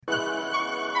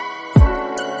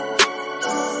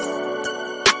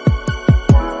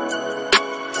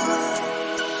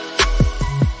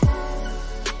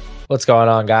What's going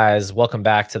on, guys? Welcome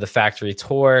back to the Factory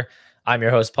Tour. I'm your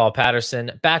host, Paul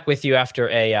Patterson, back with you after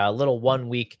a little 1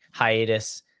 week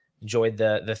hiatus. Enjoyed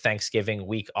the Thanksgiving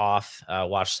week off,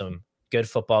 watched some good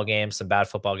football games, some bad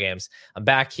football games. I'm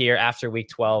back here after week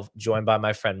 12, joined by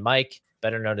my friend Mike,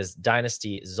 better known as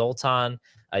Dynasty Zoltan.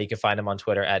 You can find him on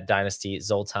Twitter at Dynasty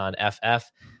Zoltan FF.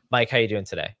 Mike, how you doing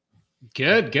today?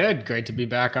 Good. Great to be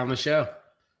back on the show.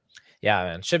 Yeah,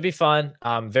 man, should be fun.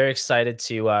 I'm very excited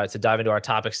to dive into our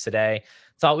topics today.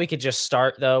 Thought we could just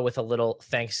start though with a little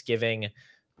Thanksgiving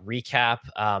recap.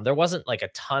 There wasn't like a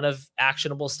ton of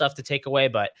actionable stuff to take away,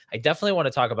 but I definitely want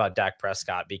to talk about Dak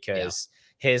Prescott because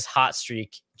his hot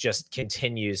streak just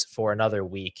continues for another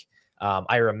week.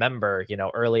 I remember,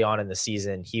 early on in the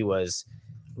season, he was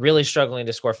really struggling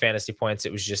to score fantasy points.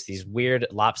 It was just these weird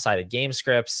lopsided game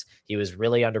scripts. He was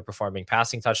really underperforming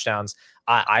passing touchdowns.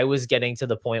 I was getting to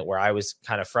the point where I was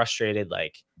kind of frustrated,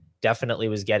 like definitely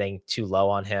was getting too low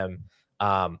on him.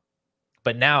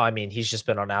 But now, I mean, he's just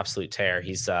been on absolute tear.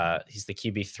 He's the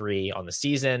QB3 on the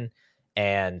season,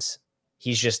 and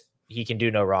he can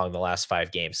do no wrong in the last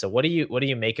 5 games. So what do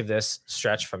you make of this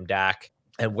stretch from Dak,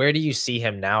 and where do you see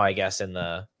him now, I guess, in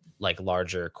the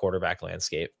larger quarterback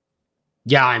landscape?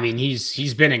 Yeah, I mean,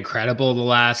 he's been incredible the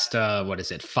last over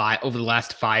the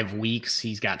last 5 weeks.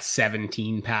 He's got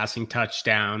 17 passing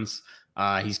touchdowns.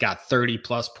 He's got 30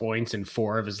 plus points in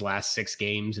 4 of his last 6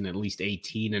 games and at least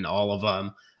 18 in all of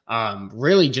them.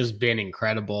 Really just been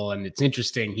incredible. And it's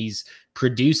interesting. He's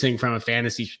producing from a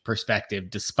fantasy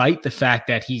perspective, despite the fact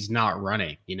that he's not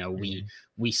running.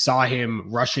 We saw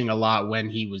him rushing a lot when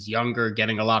he was younger,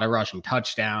 getting a lot of rushing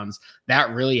touchdowns. That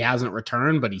really hasn't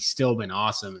returned, but he's still been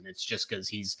awesome. And it's just because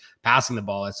he's passing the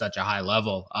ball at such a high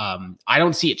level. I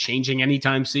don't see it changing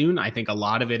anytime soon. I think a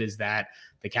lot of it is that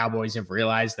the Cowboys have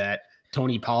realized that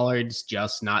Tony Pollard's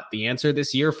just not the answer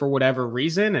this year for whatever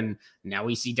reason. And now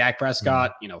we see Dak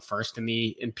Prescott, first in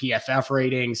PFF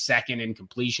rating, second in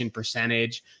completion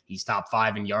percentage. He's top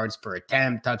 5 in yards per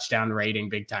attempt, touchdown rating,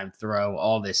 big time throw,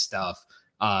 all this stuff.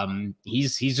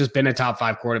 He's just been a top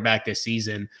 5 quarterback this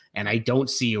season. And I don't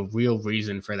see a real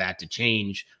reason for that to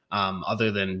change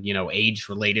other than, age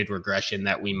related regression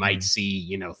that we might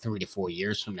see, 3 to 4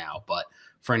 years from now. But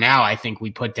for now, I think we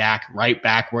put Dak right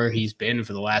back where he's been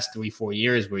for the last 3-4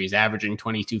 years, where he's averaging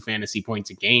 22 fantasy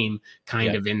points a game,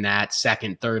 kind of in that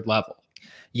second, third level.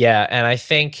 Yeah. And I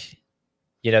think,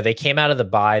 they came out of the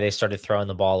bye, they started throwing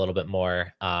the ball a little bit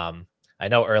more. I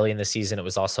know early in the season, it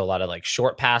was also a lot of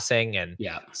short passing, and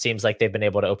seems like they've been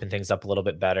able to open things up a little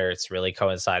bit better. It's really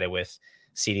coincided with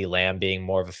CeeDee Lamb being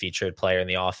more of a featured player in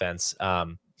the offense.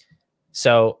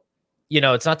 So,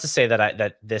 it's not to say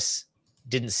that this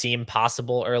didn't seem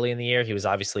possible early in the year. He was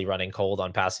obviously running cold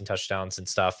on passing touchdowns and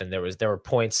stuff. And there were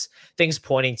things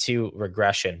pointing to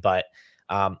regression, but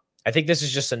I think this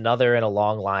is just another in a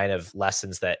long line of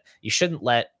lessons that you shouldn't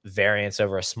let variance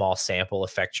over a small sample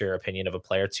affect your opinion of a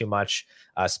player too much,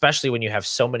 especially when you have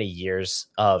so many years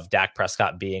of Dak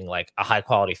Prescott being like a high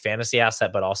quality fantasy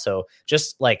asset, but also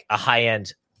just like a high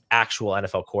end actual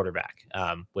NFL quarterback,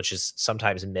 which is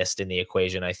sometimes missed in the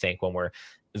equation, I think, when we're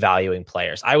valuing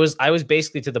players. I was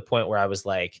basically to the point where I was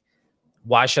like,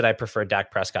 why should I prefer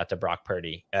Dak Prescott to Brock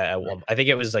Purdy? I think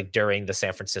it was during the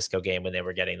San Francisco game when they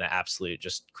were getting the absolute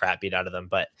just crap beat out of them.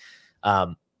 But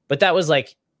that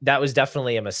was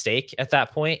definitely a mistake at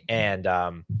that point. And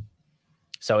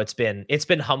so it's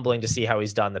been humbling to see how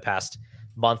he's done the past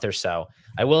month or so.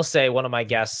 I will say one of my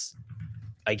guests,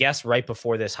 I guess right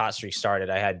before this hot streak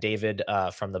started, I had David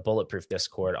from the Bulletproof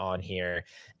Discord on here,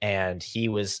 and he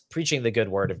was preaching the good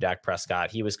word of Dak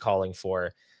Prescott. He was calling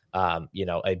for,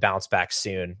 a bounce back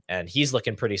soon, and he's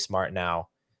looking pretty smart now,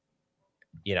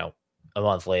 a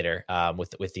month later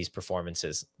with these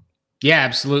performances. Yeah,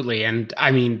 absolutely. And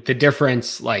I mean, the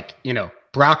difference,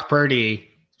 Brock Purdy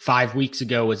 5 weeks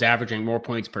ago was averaging more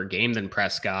points per game than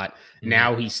Prescott.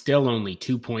 Now he's still only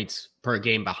 2 points per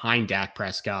game behind Dak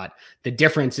Prescott. The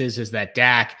difference is that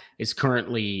Dak is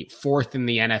currently 4th in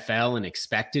the NFL in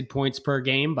expected points per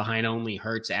game, behind only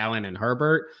Hurts, Allen, and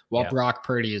Herbert, while Brock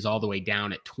Purdy is all the way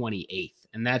down at 28th.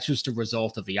 And that's just a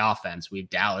result of the offense. We have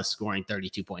Dallas scoring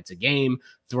 32 points a game,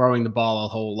 throwing the ball a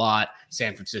whole lot.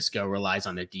 San Francisco relies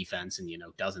on their defense and,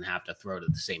 doesn't have to throw to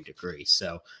the same degree.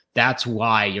 So that's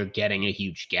why you're getting a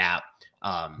huge gap.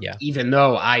 Even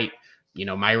though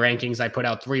my rankings I put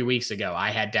out 3 weeks ago, I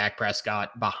had Dak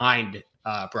Prescott behind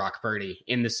Brock Purdy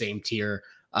in the same tier.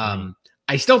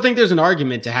 I still think there's an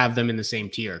argument to have them in the same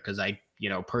tier because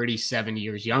Purdy's 7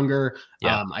 years younger.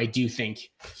 I do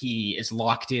think he is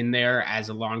locked in there as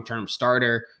a long-term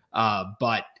starter.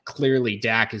 But clearly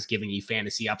Dak is giving you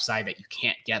fantasy upside that you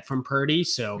can't get from Purdy.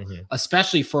 So Mhm.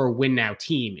 especially for a win now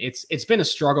team, it's been a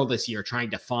struggle this year trying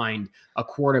to find a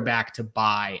quarterback to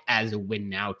buy as a win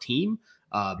now team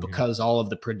because all of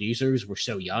the producers were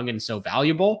so young and so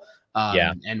valuable.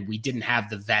 And we didn't have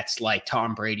the vets like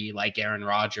Tom Brady, like Aaron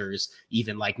Rodgers,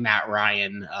 even like Matt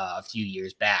Ryan a few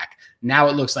years back. Now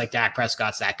it looks like Dak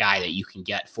Prescott's that guy that you can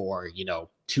get for,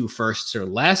 2 firsts or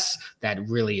less that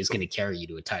really is going to carry you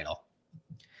to a title.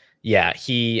 Yeah,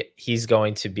 he's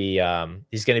going to be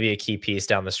a key piece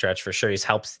down the stretch for sure. He's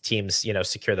helped teams,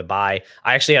 secure the bye.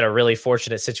 I actually had a really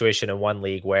fortunate situation in one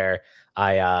league where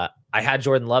I had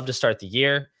Jordan Love to start the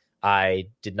year. I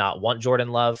did not want Jordan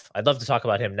Love. I'd love to talk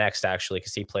about him next, actually,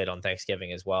 because he played on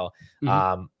Thanksgiving as well.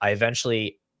 Mm-hmm. I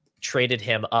eventually traded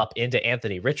him up into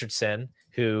Anthony Richardson,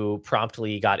 who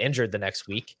promptly got injured the next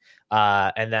week.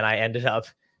 And then I ended up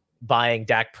buying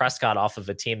Dak Prescott off of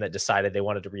a team that decided they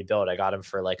wanted to rebuild. I got him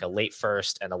for like a late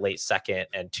first and a late second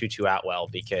and Tutu Atwell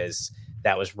because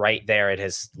that was right there at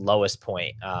his lowest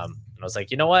point. And I was like,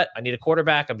 you know what? I need a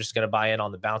quarterback. I'm just going to buy in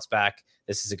on the bounce back.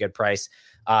 This is a good price.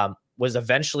 Was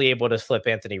eventually able to flip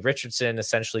Anthony Richardson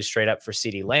essentially straight up for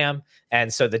CeeDee Lamb.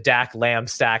 And so the Dak Lamb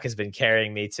stack has been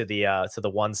carrying me to the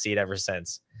 1 seed ever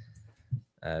since.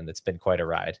 And it's been quite a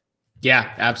ride.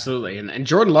 Yeah, absolutely. And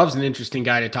Jordan Love's an interesting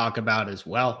guy to talk about as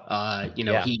well. I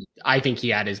think he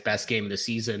had his best game of the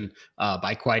season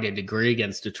by quite a degree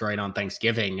against Detroit on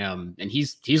Thanksgiving. And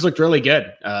he's looked really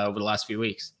good over the last few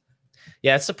weeks.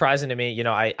 Yeah, it's surprising to me.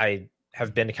 I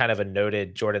have been kind of a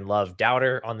noted Jordan Love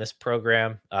doubter on this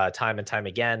program time and time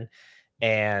again.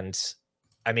 And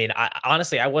I mean,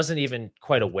 honestly, I wasn't even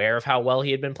quite aware of how well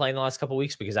he had been playing the last couple of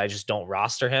weeks because I just don't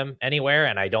roster him anywhere.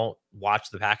 And I don't watch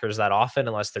the Packers that often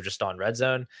unless they're just on red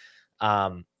zone.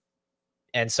 And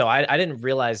so I didn't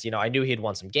realize, I knew he had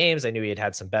won some games. I knew he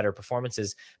had some better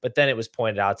performances, but then it was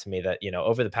pointed out to me that,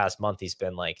 over the past month, he's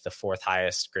been like the 4th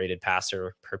highest graded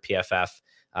passer per PFF,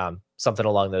 something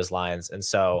along those lines. And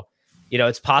so,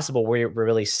 it's possible we're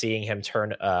really seeing him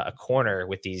turn a corner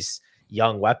with these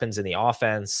young weapons in the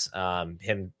offense,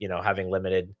 him, having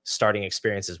limited starting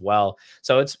experience as well.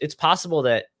 So it's possible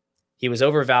that he was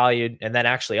overvalued and then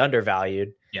actually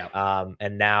undervalued. Yeah.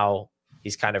 And now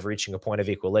he's kind of reaching a point of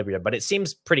equilibrium, but it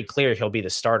seems pretty clear he'll be the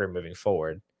starter moving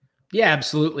forward. Yeah,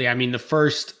 absolutely. I mean, the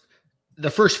first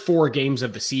 4 games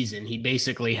of the season, he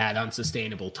basically had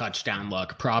unsustainable touchdown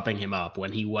luck propping him up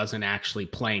when he wasn't actually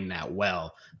playing that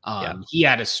well. He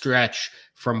had a stretch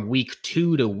from week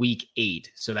 2 to week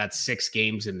 8. So that's 6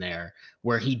 games in there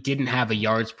where he didn't have a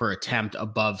yards per attempt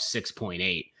above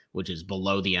 6.8, which is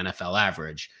below the NFL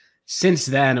average. Since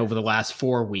then, over the last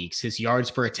 4 weeks, his yards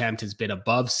per attempt has been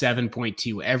above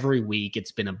 7.2 every week.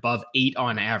 It's been above 8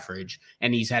 on average,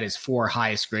 and he's had his 4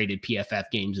 highest graded PFF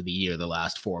games of the year the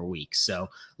last 4 weeks. So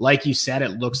like you said,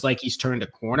 it looks like he's turned a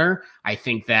corner. I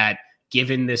think that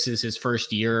given this is his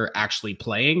first year actually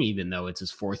playing, even though it's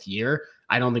his 4th year,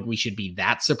 I don't think we should be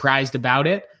that surprised about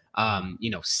it.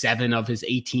 7 of his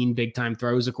 18 big time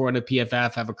throws, according to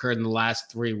PFF, have occurred in the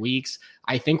last 3 weeks.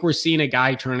 I think we're seeing a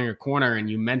guy turning a corner, and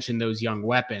you mentioned those young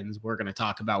weapons. We're going to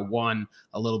talk about one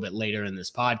a little bit later in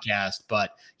this podcast,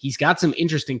 but he's got some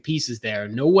interesting pieces there.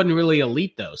 No one really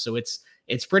elite though. So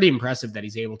it's pretty impressive that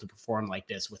he's able to perform like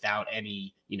this without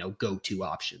any, go-to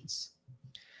options.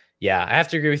 Yeah, I have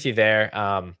to agree with you there.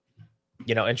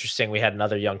 Interesting. We had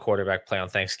another young quarterback play on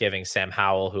Thanksgiving, Sam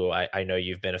Howell, who I know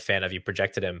you've been a fan of. You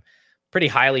projected him pretty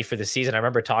highly for the season. I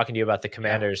remember talking to you about the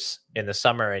Commanders in the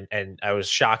summer, and I was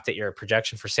shocked at your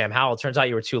projection for Sam Howell. Turns out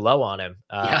you were too low on him,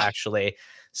 actually.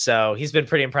 So he's been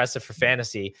pretty impressive for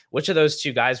fantasy. Which of those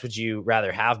 2 guys would you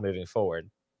rather have moving forward?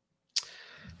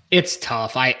 It's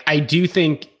tough. I do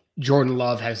think Jordan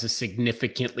Love has a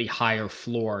significantly higher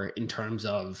floor in terms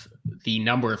of the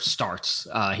number of starts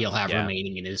he'll have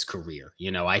remaining in his career.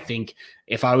 I think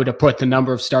if I were to put the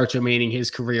number of starts remaining in his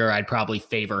career, I'd probably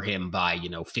favor him by,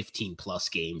 15 plus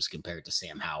games compared to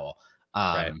Sam Howell.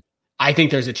 Right. I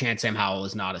think there's a chance Sam Howell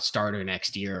is not a starter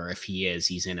next year, or if he is,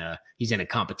 he's in a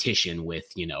competition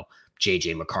with,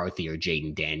 JJ McCarthy or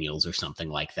Jaden Daniels or something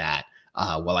like that.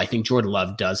 Well, I think Jordan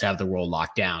Love does have the role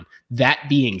locked down. That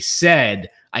being said,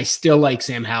 I still like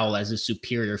Sam Howell as a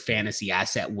superior fantasy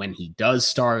asset when he does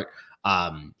start.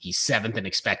 He's 7th in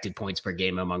expected points per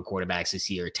game among quarterbacks this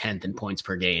year, 10th in points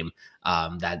per game.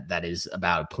 That is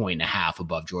about 1.5 points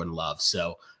above Jordan Love.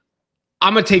 So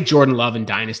I'm going to take Jordan Love in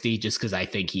Dynasty just because I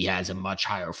think he has a much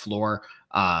higher floor.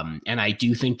 And I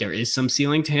do think there is some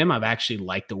ceiling to him. I've actually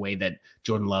liked the way that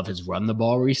Jordan Love has run the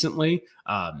ball recently.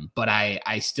 But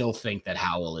I still think that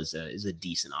Howell is a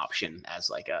decent option as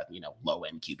like a, low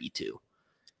end QB2.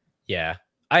 Yeah.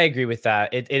 I agree with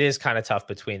that. It is kind of tough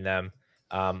between them.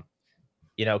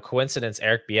 Coincidence,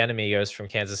 Eric Bieniemy goes from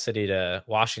Kansas City to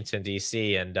Washington,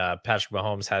 D.C., and Patrick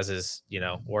Mahomes has his,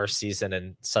 worst season,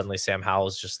 and suddenly Sam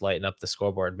Howell's just lighting up the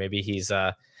scoreboard. Maybe he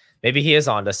is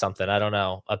onto something. I don't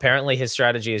know. Apparently his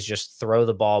strategy is just throw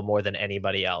the ball more than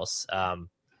anybody else.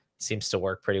 Seems to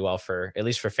work pretty well at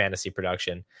least for fantasy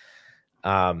production.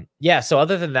 So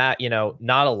other than that,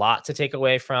 not a lot to take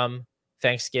away from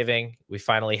Thanksgiving. We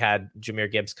finally had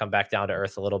Jahmyr Gibbs come back down to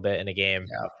earth a little bit in a game.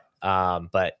 Yeah.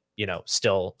 But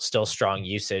still strong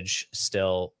usage,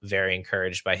 still very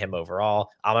encouraged by him overall.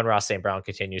 Amon-Ra St. Brown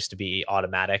continues to be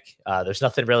automatic. There's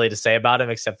nothing really to say about him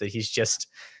except that he's just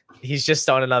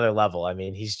on another level. I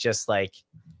mean,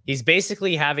 he's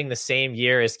basically having the same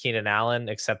year as Keenan Allen,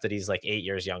 except that he's like 8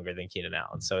 years younger than Keenan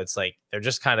Allen. So it's like, they're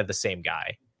just kind of the same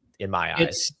guy in my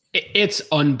eyes. It's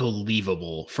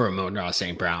unbelievable for Amon-Ra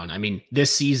St. Brown. I mean,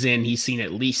 this season, he's seen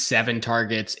at least 7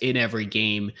 targets in every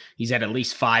game. He's had at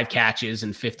least 5 catches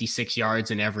and 56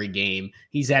 yards in every game.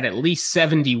 He's had at least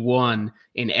 71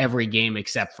 in every game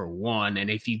except for 1. And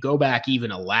if you go back even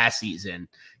to last season,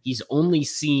 he's only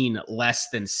seen less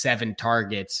than 7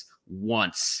 targets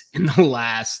once in the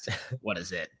last,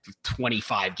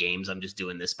 25 games. I'm just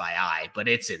doing this by eye, but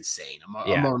it's insane.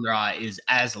 Amon-Ra is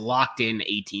as locked in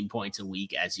 18 points a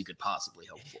week as you could possibly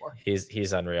hope for.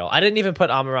 He's unreal. I didn't even put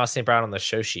Amon-Ra St. Brown on the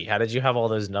show sheet. How did you have all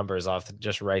those numbers off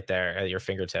just right there at your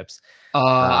fingertips?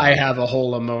 I have a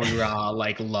whole Amon-Ra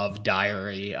love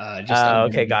diary.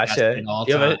 Okay, gotcha.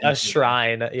 You have a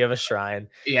shrine. You have a shrine.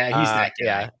 Yeah, he's that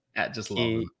guy. Yeah, just love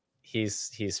him. He's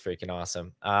freaking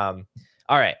awesome. All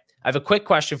right. I have a quick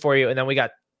question for you, and then we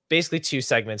got basically 2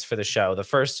 segments for the show. The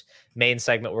first main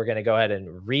segment, we're going to go ahead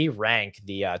and re-rank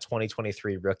the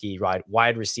 2023 rookie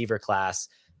wide receiver class,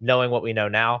 knowing what we know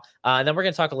now. And then we're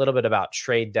going to talk a little bit about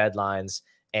trade deadlines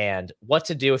and what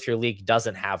to do if your league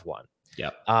doesn't have one.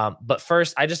 Yep. But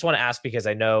first, I just want to ask, because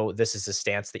I know this is a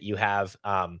stance that you have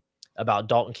about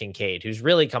Dalton Kincaid, who's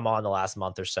really come on the last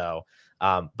month or so.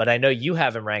 But I know you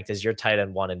have him ranked as your tight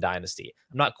end 1 in Dynasty.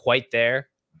 I'm not quite there,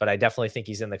 but I definitely think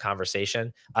he's in the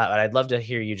conversation. I'd love to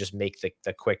hear you just make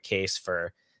the quick case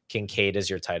for Kincaid as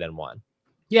your tight end 1.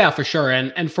 Yeah, for sure.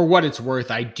 And for what it's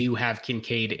worth, I do have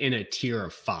Kincaid in a tier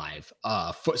of 5.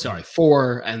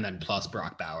 4, and then plus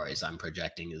Brock Bowers, I'm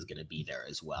projecting, is going to be there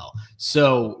as well.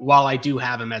 So while I do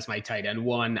have him as my tight end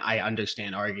 1, I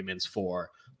understand arguments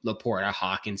for Laporta,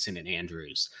 Hawkinson, and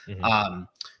Andrews. Mm-hmm.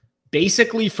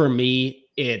 Basically, for me,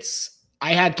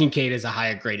 I had Kincaid as a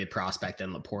higher graded prospect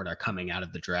than Laporta coming out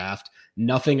of the draft.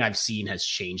 Nothing I've seen has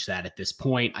changed that at this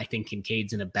point. I think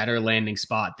Kincaid's in a better landing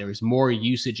spot. There's more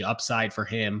usage upside for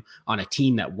him on a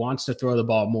team that wants to throw the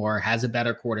ball more, has a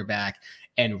better quarterback,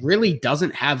 and really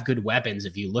doesn't have good weapons.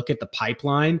 If you look at the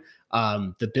pipeline,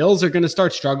 the Bills are going to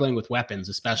start struggling with weapons,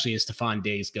 especially as Stephon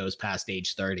Diggs goes past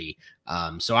age 30.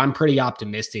 So I'm pretty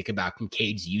optimistic about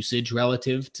Kincaid's usage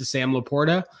relative to Sam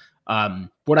Laporta.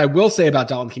 What I will say about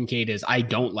Dalton Kincaid is I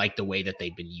don't like the way that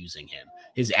they've been using him.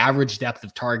 His average depth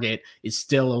of target is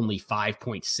still only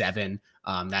 5.7.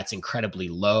 That's incredibly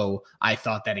low. I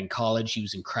thought that in college he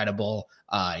was incredible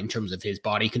in terms of his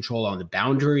body control on the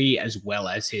boundary, as well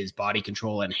as his body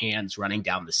control and hands running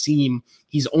down the seam.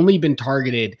 He's only been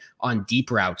targeted on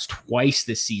deep routes twice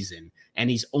this season, and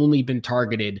he's only been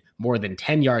targeted more than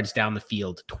 10 yards down the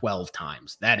field 12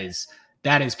 times. That is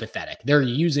pathetic. They're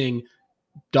using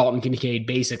Dalton Kincaid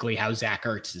basically how Zach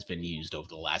Ertz has been used over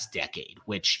the last decade,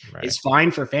 which is fine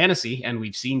for fantasy. And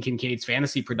we've seen Kincaid's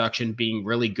fantasy production being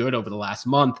really good over the last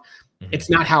month. Mm-hmm. It's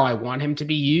not how I want him to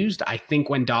be used. I think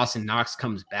when Dawson Knox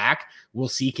comes back, we'll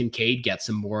see Kincaid get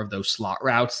some more of those slot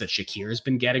routes that Shakir has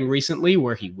been getting recently,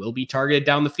 where he will be targeted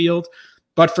down the field.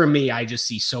 But for me, I just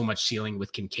see so much ceiling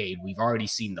with Kincaid. We've already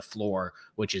seen the floor,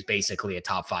 which is basically a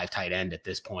top 5 tight end at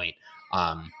this point.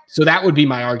 So that would be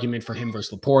my argument for him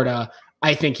versus Laporta.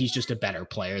 I think he's just a better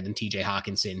player than TJ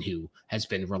Hawkinson, who has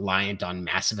been reliant on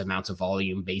massive amounts of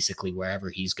volume basically wherever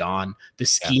he's gone. The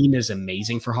scheme is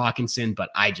amazing for Hawkinson,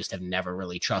 but I just have never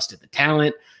really trusted the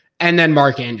talent. And then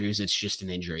Mark Andrews, it's just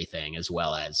an injury thing, as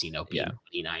well as, being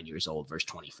 29 years old versus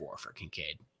 24 for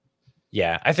Kincaid.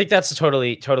 Yeah, I think that's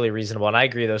totally reasonable. And I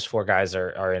agree those 4 guys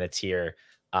are in a tier.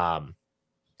 And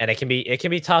it can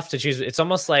be tough to choose. It's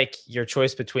almost like your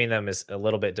choice between them is a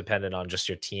little bit dependent on just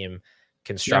your team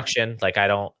construction. Like I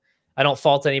don't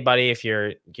fault anybody if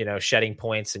you're, shedding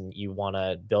points and you want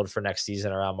to build for next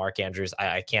season around Mark Andrews.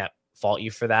 I can't fault you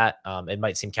for that. It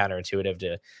might seem counterintuitive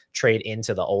to trade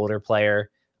into the older player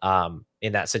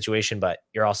in that situation, but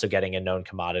you're also getting a known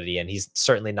commodity, and he's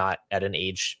certainly not at an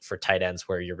age for tight ends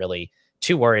where you're really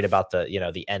too worried about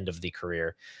the end of the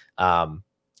career.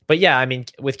 But yeah, I mean,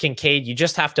 with Kincaid, you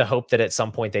just have to hope that at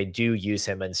some point they do use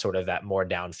him in sort of that more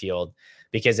downfield,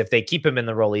 because if they keep him in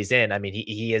the role he's in, I mean,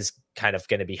 he is kind of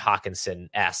going to be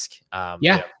Hawkinson-esque,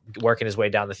 working his way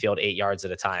down the field 8 yards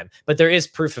at a time. But there is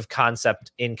proof of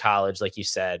concept in college, like you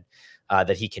said,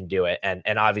 that he can do it.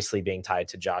 And obviously being tied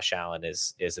to Josh Allen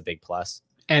is a big plus.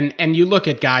 And you look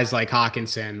at guys like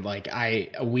Hawkinson,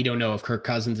 we don't know if Kirk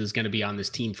Cousins is going to be on this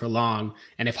team for long.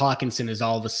 And if Hawkinson is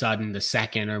all of a sudden the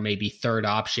second or maybe third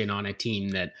option on a team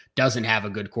that doesn't have a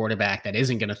good quarterback, that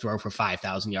isn't going to throw for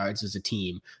 5,000 yards as a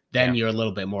team, then you're a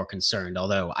little bit more concerned.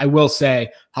 Although I will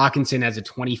say Hawkinson has a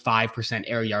 25%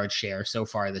 air yard share so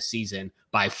far this season,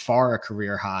 by far a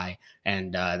career high.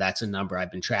 And that's a number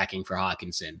I've been tracking for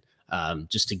Hawkinson,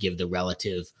 just to give the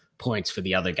relative points for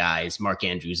the other guys. Mark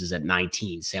Andrews is at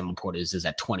 19, Sam Laporta is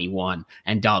at 21,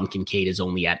 and Dalton Kincaid is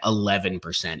only at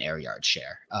 11% air yard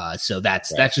share. So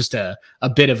that's just a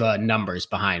bit of a numbers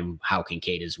behind how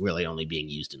Kincaid is really only being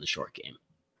used in the short game.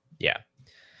 Yeah.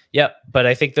 Yep. But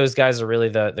I think those guys are really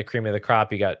the cream of the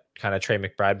crop. You got kind of Trey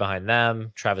McBride behind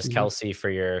them, Travis Kelce for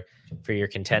your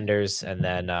contenders, and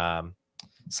then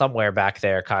somewhere back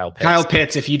there, Kyle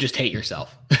Pitts, if you just hate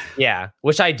yourself. Yeah,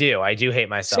 which I do. I do hate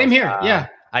myself. Same here. Yeah.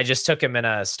 I just took him in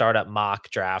a startup mock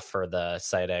draft for the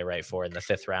site I write for in the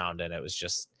 5th round. And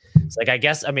it's like, I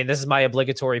guess, I mean, this is my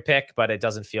obligatory pick, but it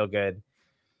doesn't feel good.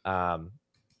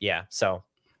 Yeah. So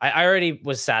I already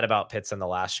was sad about Pitts in the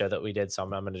last show that we did. So I'm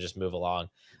going to just move along.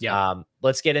 Yeah.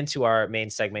 Let's get into our main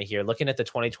segment here. Looking at the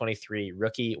 2023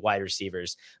 rookie wide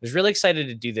receivers. I was really excited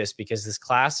to do this because this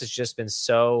class has just been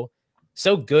so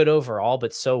good overall,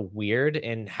 but so weird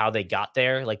in how they got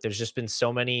there. Like there's just been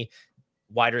so many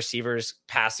wide receivers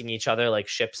passing each other like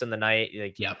ships in the night,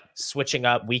 like switching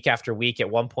up week after week. At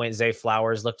one point, Zay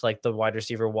Flowers looked like the wide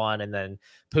receiver 1, and then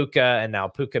Puka, and now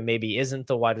Puka maybe isn't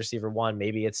the wide receiver 1.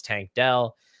 Maybe it's Tank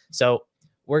Dell. So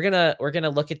we're gonna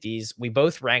look at these. We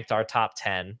both ranked our top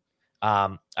 10.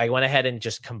 I went ahead and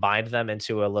just combined them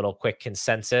into a little quick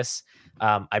consensus.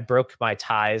 I broke my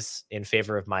ties in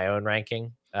favor of my own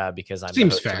ranking because I'm the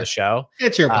host of the show.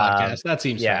 It's your podcast. That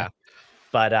seems fair.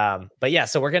 But yeah,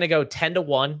 so we're going to go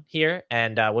 10-1 here,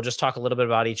 and we'll just talk a little bit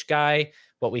about each guy,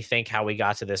 what we think, how we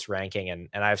got to this ranking. And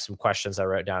I have some questions I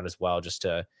wrote down as well, just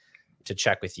to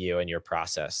check with you and your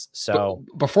process. So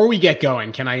before we get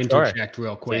going, can I interject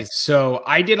real quick? Please. So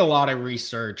I did a lot of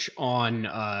research on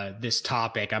this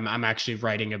topic. I'm actually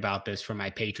writing about this for my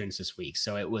patrons this week.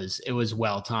 So it was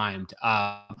well timed.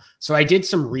 So I did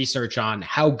some research on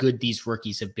how good these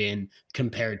rookies have been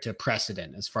compared to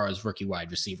precedent as far as rookie wide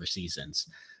receiver seasons.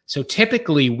 So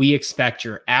typically we expect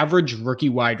your average rookie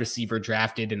wide receiver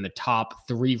drafted in the top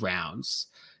 3 rounds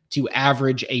to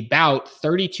average about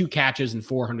 32 catches and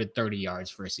 430 yards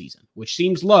for a season, which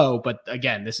seems low. But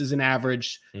again, this is an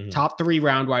average top 3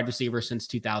 round wide receiver since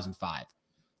 2005.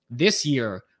 This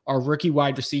year, our rookie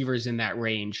wide receivers in that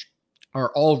range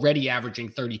are already averaging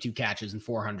 32 catches and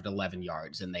 411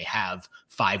 yards, and they have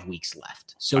 5 weeks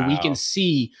left. So we can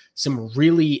see some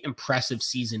really impressive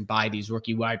season by these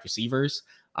rookie wide receivers.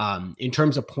 In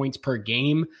terms of points per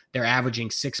game, they're averaging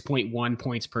 6.1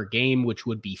 points per game, which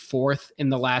would be 4th in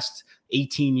the last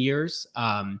 18 years.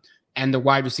 And the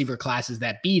wide receiver classes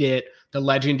that beat it, the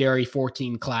legendary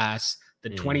 14 class, the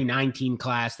 2019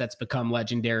 class that's become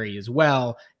legendary as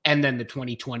well, and then the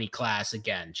 2020 class,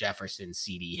 again, Jefferson,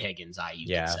 CD, Higgins,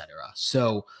 Ayuk, etc.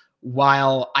 So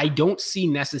while I don't see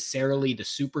necessarily the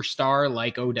superstar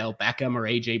like Odell Beckham or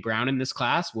AJ Brown in this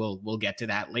class, we'll get to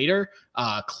that later.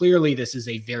 Clearly, this is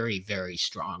a very, very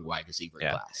strong wide receiver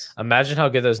class. Imagine how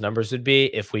good those numbers would be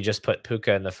if we just put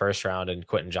Puka in the 1st round and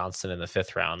Quentin Johnston in the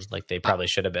 5th round, like they probably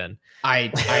should have been.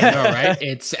 I know, right?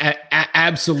 It's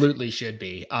absolutely should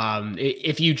be.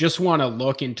 If you just want to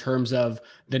look in terms of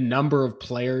the number of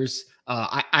players.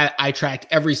 I tracked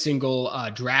every single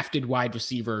drafted wide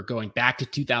receiver going back to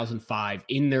 2005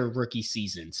 in their rookie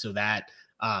season. So that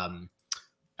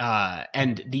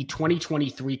and the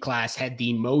 2023 class had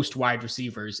the most wide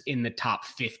receivers in the top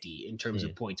 50 in terms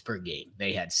of points per game.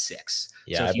 They had 6.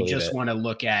 So if you just want to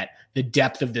look at the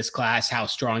depth of this class, how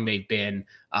strong they've been,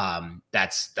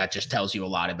 that just tells you a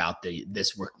lot about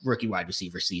this rookie wide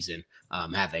receiver season,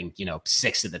 having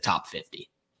 6 of the top 50.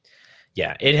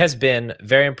 Yeah, it has been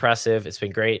very impressive. It's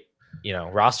been great,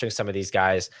 rostering some of these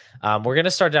guys. We're going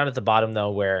to start down at the bottom,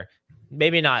 though, where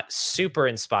maybe not super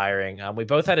inspiring. We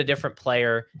both had a different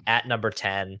player at number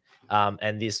 10,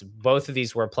 and both of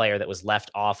these were a player that was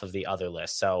left off of the other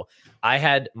list. So I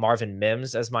had Marvin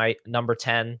Mims as my number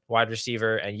 10 wide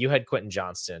receiver, and you had Quentin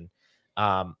Johnston.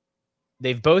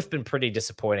 They've both been pretty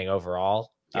disappointing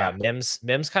overall. Yeah.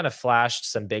 Mims kind of flashed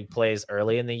some big plays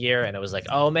early in the year, and it was like,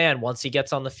 oh man, once he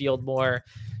gets on the field more,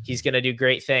 he's going to do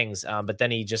great things. But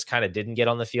then he just kind of didn't get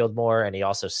on the field more, and he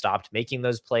also stopped making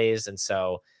those plays. And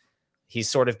so he's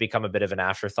sort of become a bit of an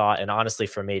afterthought. And honestly,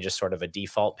 for me, just sort of a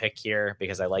default pick here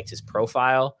because I liked his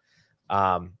profile.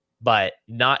 But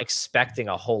not expecting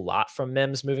a whole lot from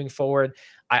Mims moving forward.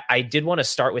 I did want to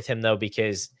start with him though,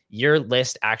 because your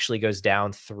list actually goes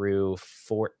down through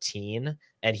 14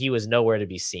 and he was nowhere to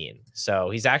be seen.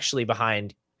 So he's actually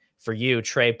behind for you,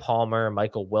 Trey Palmer,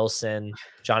 Michael Wilson,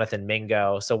 Jonathan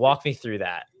Mingo. So walk me through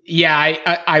that. Yeah,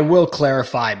 I will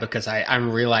clarify because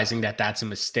I'm realizing that that's a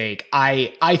mistake.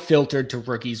 I filtered to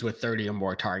rookies with 30 or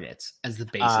more targets as the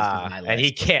basis of my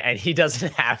list. And he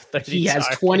doesn't have 30. He has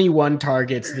 21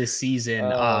 targets this season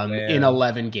in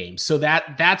 11 games. So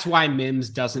that's why Mims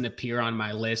doesn't appear on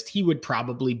my list. He would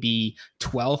probably be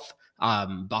 12th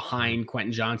behind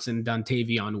Quentin Johnson,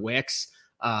 Dontavion Wicks.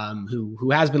 Who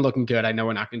has been looking good. I know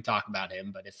we're not going to talk about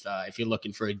him, but if you're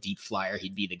looking for a deep flyer,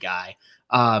 he'd be the guy.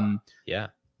 Yeah.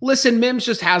 Listen, Mims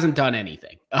just hasn't done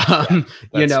anything. True.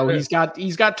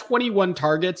 He's got 21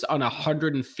 targets on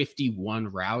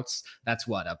 151 routes. That's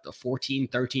what, up to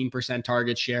 13%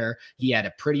 target share. He had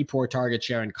a pretty poor target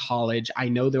share in college. I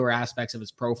know there were aspects of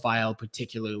his profile,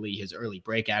 particularly his early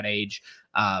breakout age,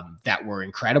 that were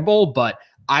incredible, but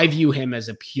I view him as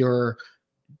a pure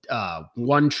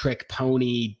one-trick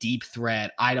pony, deep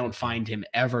threat. I don't find him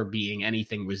ever being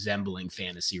anything resembling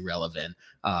fantasy relevant,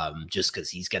 just because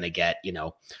he's going to get,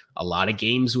 a lot of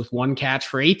games with one catch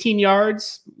for 18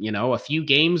 yards, a few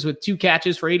games with 2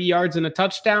 catches for 80 yards and a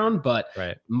touchdown. But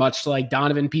much like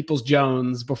Donovan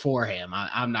Peoples-Jones before him,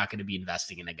 I'm not going to be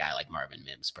investing in a guy like Marvin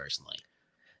Mims personally.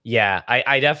 Yeah,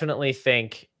 I definitely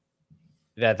think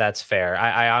that's fair.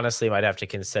 I honestly might have to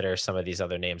consider some of these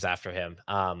other names after him.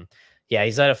 Yeah,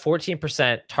 he's at a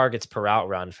 14% targets per route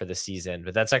run for the season,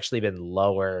 but that's actually been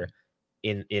lower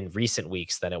in recent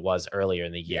weeks than it was earlier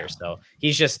in the year. Yeah. So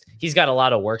he's got a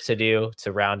lot of work to do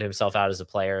to round himself out as a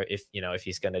player if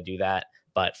he's going to do that.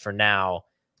 But for now,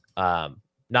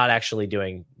 not actually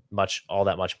doing all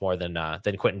that much more than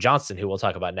Quentin Johnston, who we'll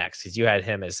talk about next, because you had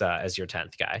him as your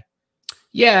 10th guy.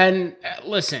 Yeah, and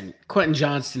listen, Quentin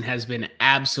Johnston has been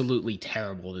absolutely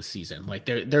terrible this season. Like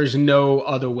there's no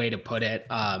other way to put it.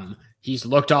 He's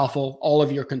looked awful. All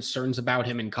of your concerns about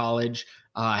him in college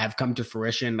have come to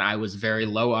fruition. I was very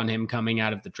low on him coming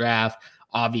out of the draft.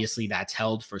 Obviously, that's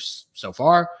held for so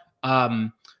far.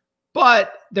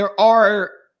 But there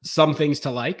are some things to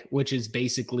like, which is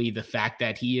basically the fact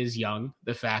that he is young,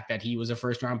 the fact that he was a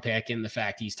first-round pick, and the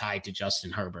fact he's tied to Justin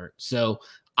Herbert. So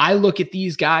I look at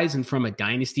these guys, and from a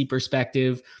dynasty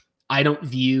perspective, I don't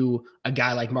view a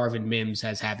guy like Marvin Mims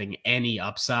as having any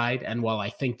upside. And while I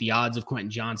think the odds of Quentin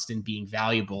Johnston being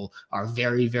valuable are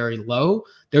very, very low,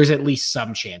 there's at least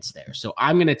some chance there. So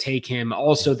I'm going to take him.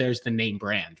 Also, there's the name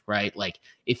brand, right? Like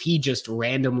if he just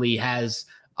randomly has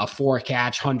a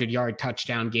 4-catch, 100-yard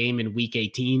touchdown game in week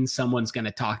 18, someone's going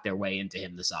to talk their way into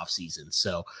him this offseason.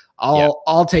 So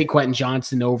I'll take Quentin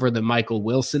Johnston over the Michael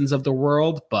Wilsons of the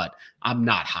world, but I'm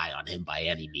not high on him by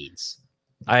any means.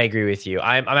 I agree with you.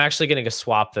 I'm actually going to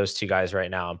swap those two guys right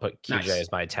now and put QJ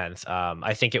as my 10th.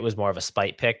 I think it was more of a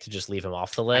spite pick to just leave him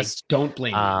off the list. I don't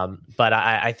blame you. But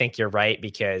I think you're right,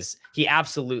 because he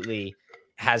absolutely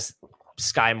has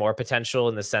Sky Moore potential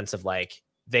in the sense of like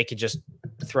they could just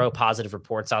throw positive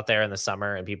reports out there in the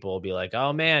summer and people will be like,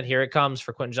 oh man, here it comes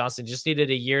for Quentin Johnston. Just needed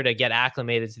a year to get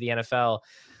acclimated to the NFL.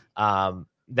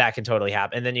 That can totally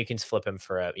happen. And then you can flip him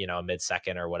for a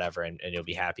mid-second or whatever, and you'll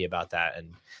be happy about that.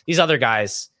 And these other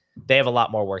guys, they have a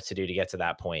lot more work to do to get to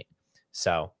that point.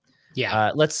 So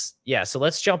let's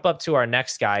jump up to our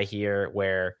next guy here,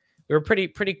 where we were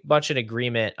pretty much in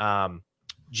agreement.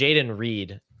 Jaden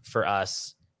Reed for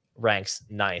us ranks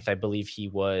 9th. I believe he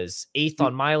was 8th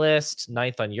on my list,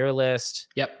 9th on your list.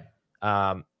 Yep.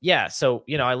 So,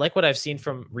 I like what I've seen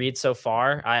from Reed so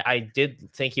far. I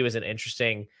did think he was an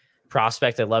interesting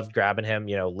prospect. I loved grabbing him,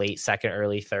 late second,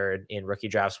 early third in rookie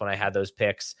drafts when I had those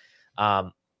picks.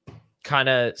 Kind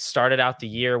of started out the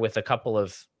year with a couple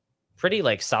of pretty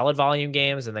solid volume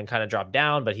games and then kind of dropped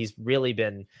down, but he's really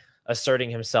been asserting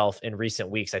himself in recent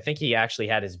weeks. I think he actually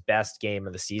had his best game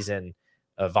of the season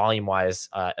volume wise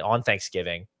on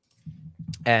Thanksgiving.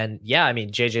 And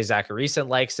JJ Zacharyson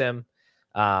likes him.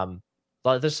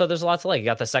 But there's a lot to like. You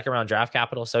got the second round draft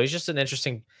capital. So he's just an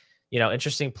interesting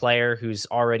player who's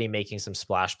already making some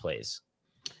splash plays.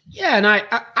 Yeah, and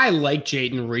I like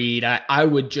Jaden Reed. I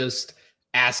would just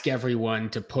ask everyone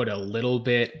to put a little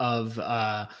bit of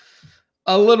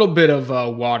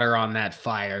water on that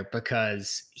fire,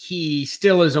 because he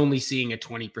still is only seeing a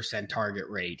 20% target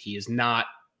rate. He is not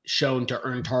shown to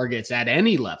earn targets at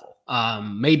any level.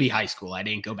 Maybe high school. I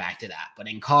didn't go back to that. But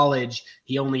in college,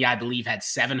 he only, I believe, had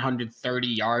 730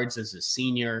 yards as a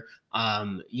senior.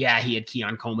 Yeah, he had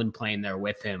Keon Coleman playing there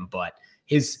with him, but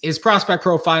his prospect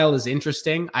profile is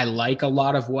interesting. I like a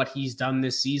lot of what he's done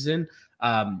this season.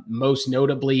 Most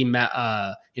notably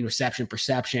in reception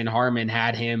perception, Harmon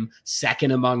had him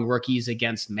second among rookies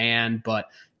against man. But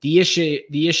the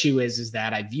issue is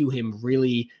that I view him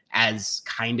really as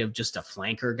kind of just a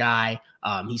flanker guy.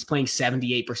 He's playing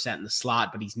 78% in the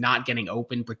slot, but he's not getting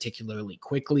open particularly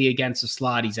quickly against the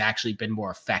slot. He's actually been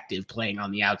more effective playing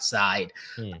on the outside.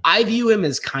 I view him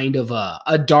as kind of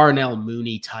a Darnell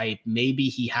Mooney type. Maybe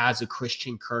he has a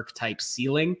Christian Kirk type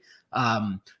ceiling.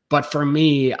 But for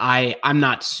me, I'm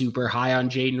not super high on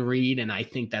Jayden Reed, and I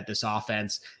think that this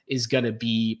offense is going to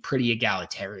be pretty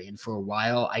egalitarian for a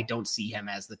while. I don't see him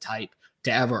as the type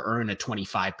to ever earn a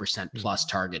 25% plus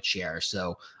target share.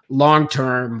 So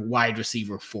long-term wide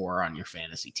receiver 4 on your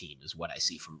fantasy team is what I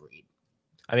see from Reed.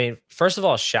 I mean, first of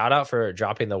all, shout out for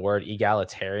dropping the word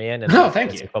egalitarian in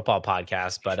thank you. Football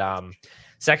podcast. But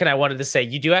second, I wanted to say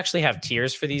you do actually have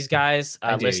tiers for these guys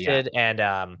listed,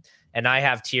 yeah. And I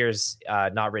have tiers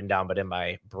not written down, but in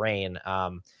my brain.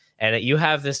 And you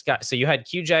have this guy. So you had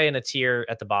QJ in a tier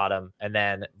at the bottom, and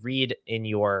then Reed in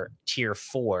your tier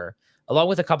 4, along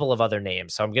with a couple of other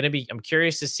names. So I'm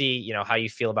curious to see, how you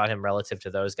feel about him relative to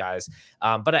those guys.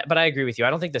 But I agree with you. I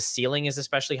don't think the ceiling is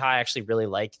especially high. I actually really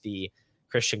like the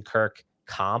Christian Kirk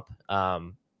comp.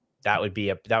 That would be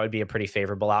a pretty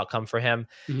favorable outcome for him.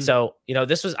 Mm-hmm. So,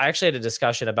 I actually had a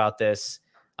discussion about this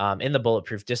in the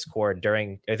Bulletproof Discord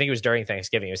I think it was during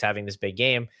Thanksgiving. He was having this big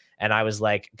game, and I was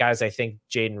like, guys, I think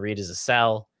Jayden Reed is a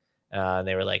sell. And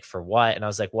they were like, for what? And I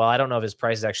was like, well, I don't know if his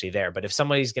price is actually there, but if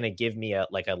somebody's going to give me a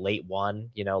late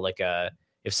one,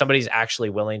 if somebody's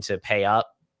actually willing to pay up,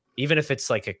 even if it's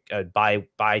like a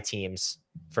buy team's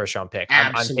first round pick,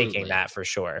 I'm taking that for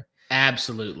sure.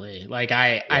 Absolutely.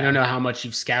 I don't know how much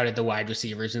you've scouted the wide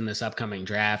receivers in this upcoming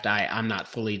draft. I'm not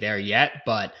fully there yet,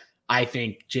 but I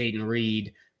think Jayden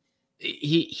Reed,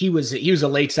 he was a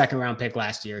late second round pick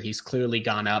last year. He's clearly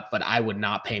gone up, but I would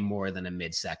not pay more than a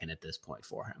mid second at this point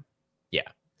for him. Yeah,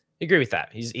 I agree with that.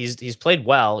 He's played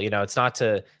well. It's not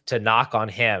to knock on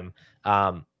him.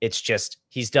 It's just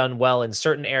he's done well in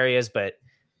certain areas, but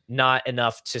not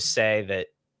enough to say that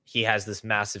he has this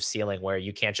massive ceiling where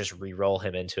you can't just re-roll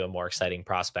him into a more exciting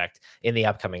prospect in the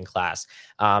upcoming class.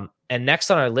 And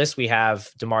next on our list, we have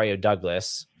Demario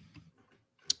Douglas,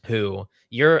 who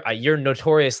you're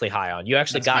notoriously high on. You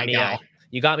actually got me on.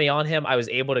 You got me on him. I was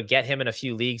able to get him in a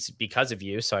few leagues because of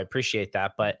you, so I appreciate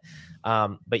that. But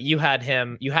you have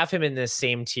him in this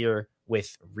same tier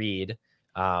with Reed.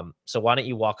 So why don't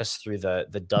you walk us through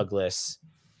the Douglas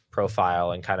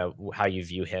profile and kind of how you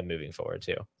view him moving forward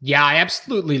too? Yeah, I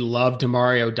absolutely love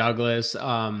Demario Douglas.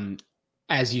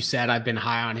 As you said, I've been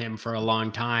high on him for a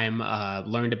long time.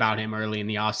 Learned about him early in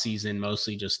the offseason,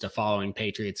 mostly just following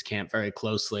Patriots camp very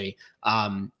closely.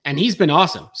 And he's been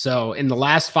awesome. So in the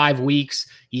last 5 weeks,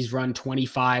 he's run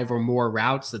 25 or more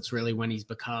routes. That's really when he's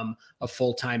become a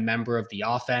full-time member of the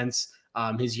offense.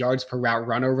 His yards per route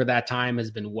run over that time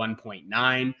has been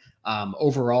 1.9.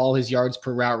 Overall, his yards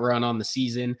per route run on the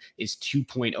season is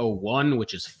 2.01,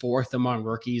 which is 4th among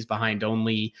rookies behind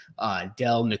only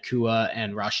Dell Nakua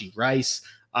and Rashee Rice.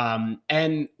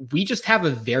 And we just have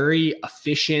a very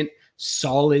efficient,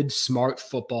 solid, smart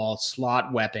football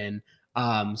slot weapon.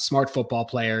 Smart football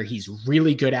player. He's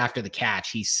really good after the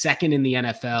catch. He's second in the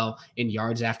NFL in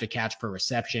yards after catch per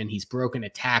reception. He's broken a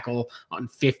tackle on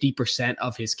 50%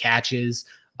 of his catches.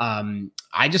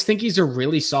 I just think he's a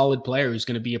really solid player who's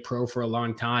going to be a pro for a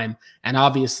long time. And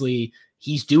obviously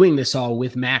he's doing this all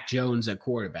with Mac Jones at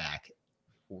quarterback.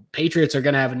 Patriots are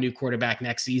going to have a new quarterback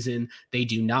next season. They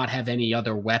do not have any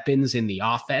other weapons in the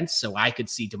offense. So I could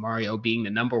see Demario being the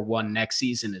number 1 next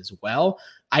season as well.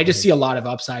 I just see a lot of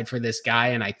upside for this guy.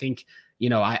 And I think,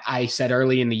 I said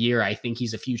early in the year, I think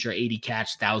he's a future 80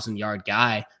 catch, 1,000-yard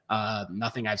guy.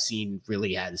 Nothing I've seen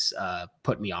really has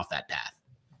put me off that path.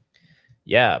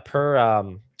 Yeah.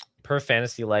 Per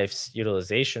Fantasy Life's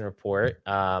utilization report,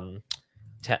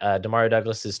 Demario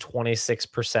Douglas's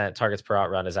 26% targets per out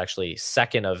run is actually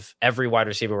second of every wide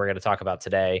receiver we're going to talk about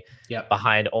today,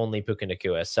 behind only Puka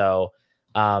Nacua. So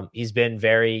he's been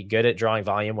very good at drawing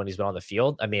volume when he's been on the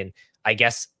field.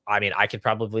 I could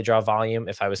probably draw volume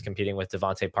if I was competing with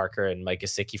Devontae Parker and Mike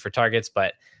Gesicki for targets,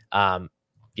 but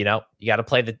you got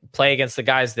to play against the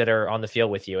guys that are on the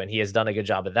field with you, and he has done a good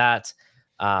job of that.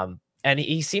 And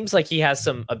he seems like he has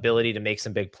some ability to make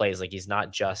some big plays. Like he's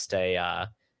not just a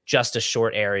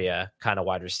short area kind of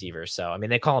wide receiver. So,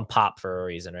 they call him Pop for a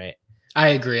reason, right? I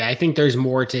agree. I think there's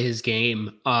more to his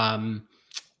game.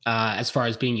 As far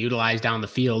as being utilized down the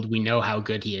field, we know how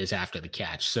good he is after the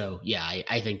catch. So yeah,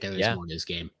 I think there is more to his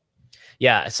game.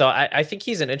 Yeah. So I think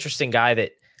he's an interesting guy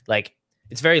that, like,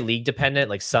 it's very league dependent.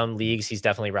 Like, some leagues, he's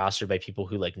definitely rostered by people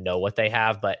who like know what they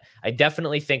have. But I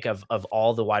definitely think of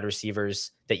all the wide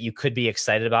receivers that you could be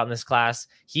excited about in this class,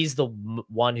 he's the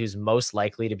one who's most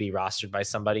likely to be rostered by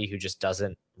somebody who just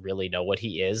doesn't really know what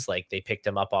he is. Like, they picked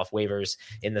him up off waivers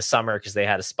in the summer because they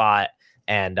had a spot,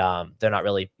 and they're not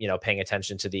really, paying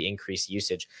attention to the increased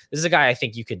usage. This is a guy I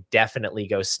think you could definitely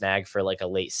go snag for like a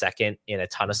late second in a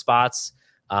ton of spots.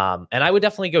 And I would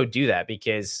definitely go do that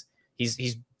because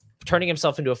he's turning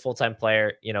himself into a full-time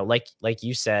player. Like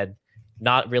you said,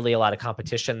 not really a lot of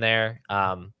competition there.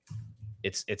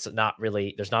 It's not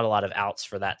really, there's not a lot of outs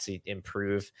for that to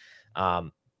improve.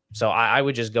 So I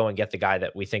would just go and get the guy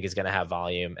that we think is going to have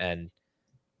volume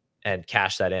and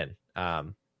cash that in.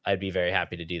 I'd be very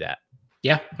happy to do that.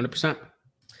 Yeah, 100%.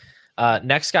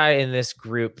 Next guy in this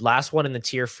group, last one in the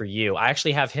tier for you. I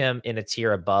actually have him in a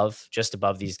tier above, just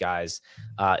above these guys,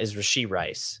 is Rashee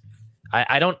Rice.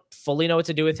 I don't fully know what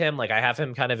to do with him. Like, I have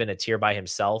him kind of in a tier by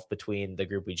himself between the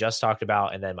group we just talked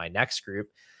about and then my next group.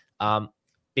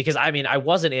 Because I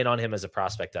wasn't in on him as a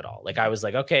prospect at all. Like, I was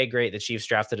like, okay, great. The Chiefs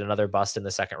drafted another bust in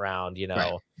the second round,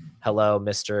 right. Hello,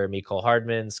 Mr. Mecole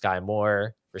Hardman, Sky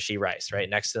Moore, Rashee Rice, right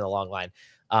next in the long line.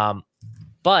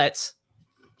 But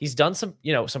he's done some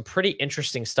pretty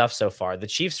interesting stuff so far. The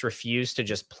Chiefs refuse to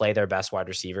just play their best wide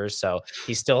receivers. So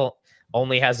he still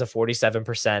only has a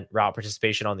 47% route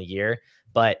participation on the year,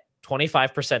 but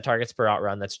 25% targets per out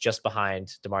run. That's just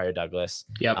behind Demario Douglas.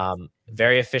 Yep.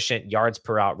 Very efficient yards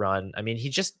per out run. I mean,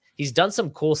 he's done some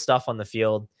cool stuff on the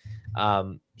field.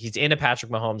 He's in a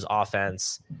Patrick Mahomes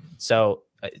offense. So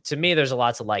to me, there's a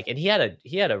lot to like. And he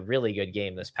had a really good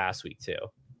game this past week too.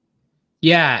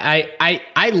 Yeah,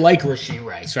 I like Rashee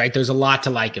Rice, right? There's a lot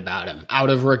to like about him. Out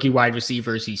of rookie wide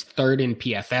receivers, he's third in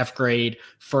PFF grade,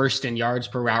 first in yards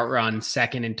per route run,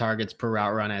 second in targets per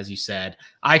route run, as you said.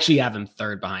 I actually have him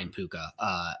third behind Puka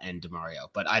and Demario,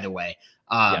 but either way,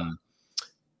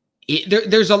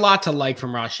 there's a lot to like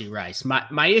from Rashee Rice.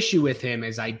 My issue with him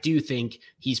is I do think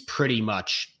he's pretty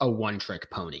much a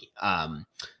one-trick pony.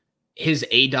 His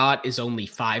ADOT is only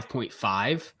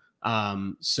 5.5.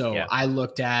 I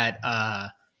looked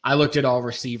at all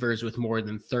receivers with more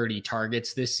than 30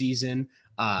 targets this season.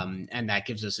 And that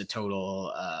gives us a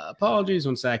total, apologies,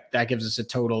 one sec. That gives us a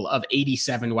total of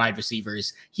 87 wide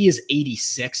receivers. He is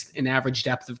 86th in average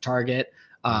depth of target,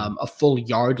 a full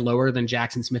yard lower than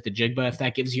Jackson Smith-Njigba, if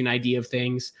that gives you an idea of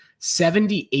things.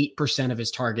 78% of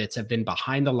his targets have been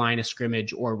behind the line of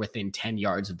scrimmage or within 10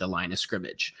 yards of the line of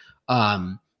scrimmage.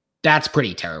 That's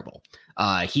pretty terrible.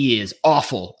 He is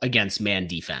awful against man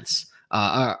defense,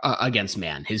 against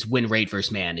man. His win rate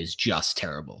versus man is just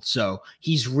terrible. So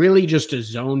he's really just a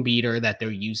zone beater that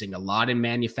they're using a lot in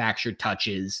manufactured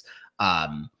touches.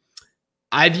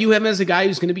 I view him as a guy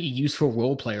who's going to be a useful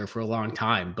role player for a long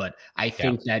time, but I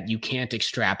think that you can't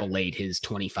extrapolate his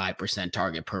 25%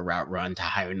 target per route run to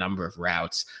higher number of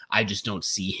routes. I just don't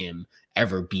see him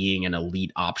ever being an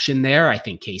elite option there. I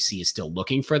think KC is still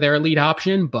looking for their elite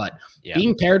option, but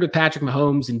being paired with Patrick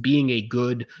Mahomes and being a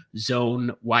good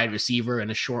zone wide receiver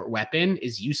and a short weapon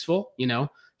is useful.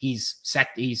 He's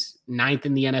ninth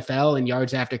in the NFL in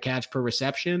yards after catch per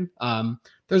reception.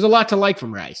 There's a lot to like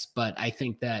from Rice, but I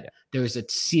think that there's a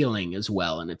ceiling as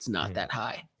well, and it's not that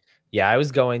high. Yeah, I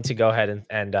was going to go ahead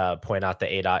and point out the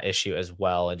ADOT issue as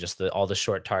well, and just all the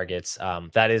short targets.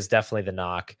 That is definitely the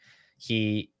knock.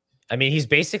 He's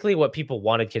basically what people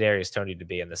wanted Kadarius Toney to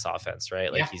be in this offense,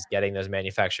 right? Like, he's getting those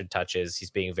manufactured touches.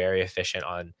 He's being very efficient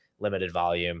on limited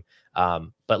volume.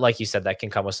 But like you said, that can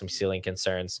come with some ceiling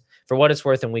concerns. For what it's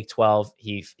worth, in week 12,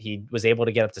 he was able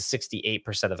to get up to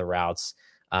 68% of the routes,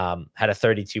 had a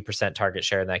 32% target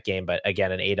share in that game, but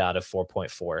again, an ADOT of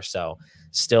 4.4. So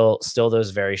still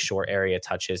those very short area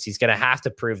touches. He's going to have to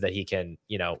prove that he can,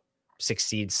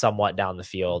 succeed somewhat down the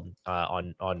field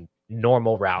on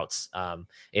normal routes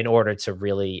in order to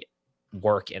really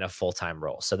work in a full-time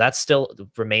role. So that still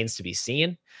remains to be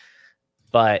seen,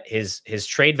 but his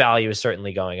trade value is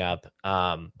certainly going up.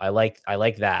 I like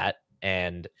that.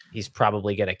 And he's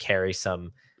probably going to carry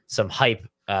some hype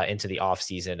into the off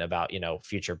season about,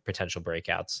 future potential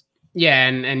breakouts. Yeah.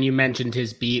 And you mentioned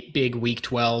his big week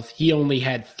 12. He only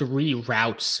had 3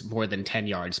 routes more than 10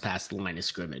 yards past the line of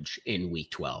scrimmage in week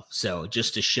 12. So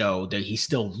just to show that he's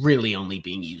still really only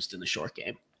being used in the short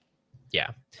game. Yeah.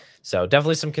 So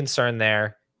definitely some concern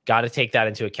there. Got to take that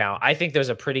into account. I think there's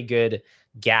a pretty good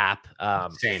gap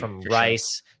from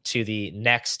Rice to the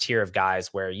next tier of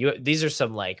guys where these are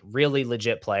some like really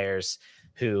legit players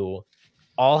who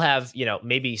all have,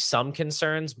 maybe some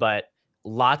concerns, but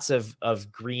lots of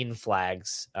green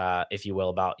flags, if you will,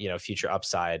 about, future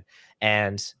upside.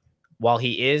 And while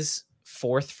he is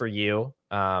 4th for you,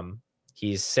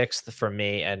 he's 6th for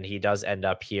me, and he does end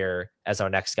up here as our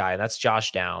next guy, and that's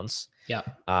Josh Downs. Yeah.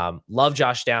 Love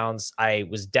Josh Downs. I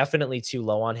was definitely too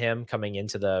low on him coming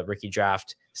into the rookie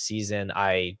draft season.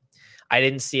 I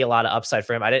didn't see a lot of upside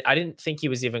for him. I didn't think he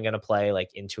was even going to play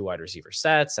like in 2 wide receiver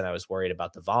sets, and I was worried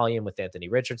about the volume with Anthony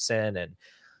Richardson. And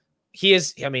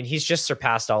he's just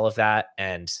surpassed all of that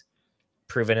and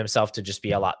proven himself to just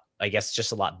be a lot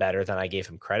better than I gave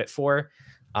him credit for.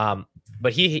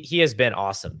 But he has been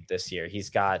awesome this year. He's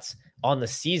got, on the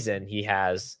season, he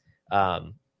has,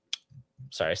 sorry,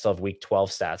 I still have week 12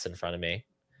 stats in front of me.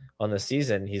 On the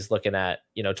season, he's looking at,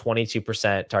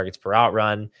 22% targets per out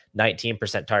run,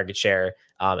 19% target share.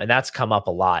 And that's come up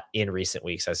a lot in recent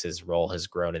weeks as his role has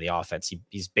grown in the offense.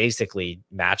 He's basically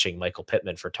matching Michael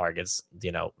Pittman for targets,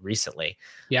 recently.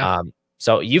 Yeah.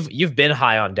 So you've been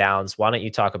high on Downs. Why don't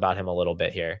you talk about him a little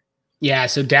bit here? Yeah.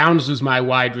 So Downs was my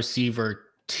wide receiver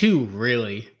 2,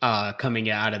 really, coming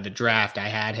out of the draft. I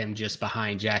had him just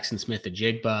behind Jackson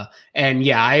Smith-Njigba. And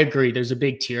yeah, I agree. There's a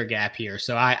big tier gap here.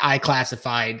 So I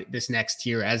classified this next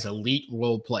tier as elite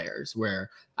role players,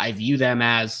 where I view them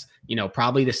as,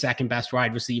 probably the second best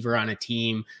wide receiver on a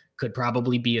team, could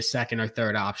probably be a second or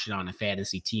third option on a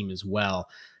fantasy team as well.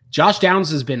 Josh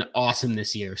Downs has been awesome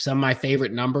this year. Some of my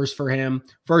favorite numbers for him.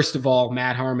 First of all,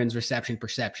 Matt Harmon's reception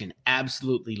perception.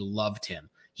 Absolutely loved him.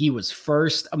 He was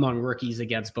first among rookies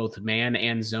against both man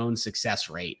and zone success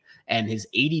rate. And his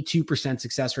 82%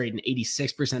 success rate and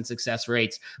 86% success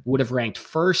rates would have ranked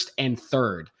first and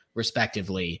third,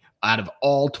 respectively, out of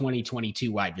all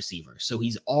 2022 wide receivers. So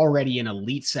he's already an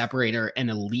elite separator and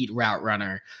elite route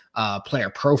runner. Player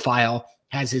profile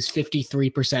has his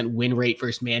 53% win rate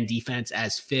versus man defense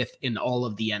as 5th in all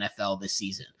of the NFL this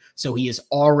season. So he is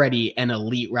already an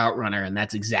elite route runner, and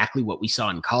that's exactly what we saw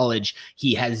in college.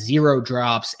 He has 0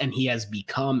 drops, and he has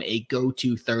become a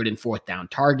go-to 3rd and 4th down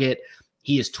target.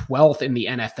 He is 12th in the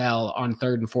NFL on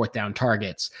 3rd and 4th down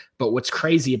targets. But what's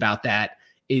crazy about that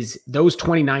is those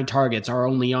 29 targets are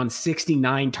only on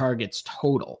 69 targets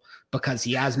total, because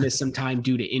he has missed some time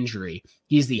due to injury.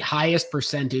 He's the highest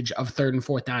percentage of 3rd and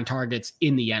 4th down targets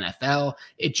in the NFL.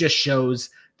 It just shows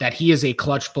that he is a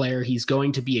clutch player. He's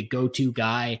going to be a go-to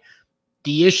guy.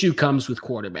 The issue comes with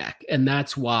quarterback, and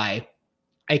that's why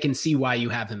I can see why you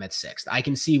have him at 6th. I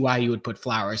can see why you would put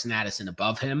Flowers and Addison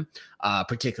above him,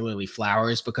 particularly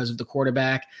Flowers, because of the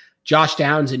quarterback. Josh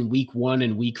Downs in week 1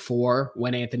 and week 4,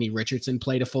 when Anthony Richardson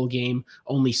played a full game,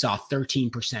 only saw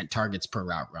 13% targets per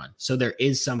route run. So there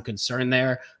is some concern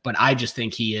there, but I just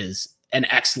think he is an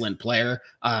excellent player,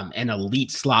 an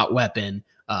elite slot weapon.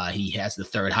 He has the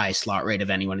 3rd highest slot rate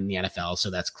of anyone in the NFL, so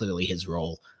that's clearly his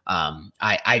role.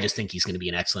 I just think he's going to be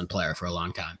an excellent player for a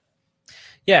long time.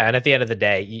 Yeah, and at the end of the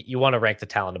day, you want to rank the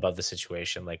talent above the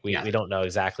situation. Like we don't know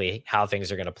exactly how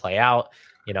things are going to play out.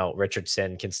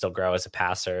 Richardson can still grow as a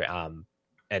passer,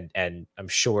 and I'm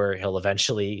sure he'll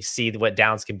eventually see what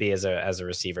Downs can be as a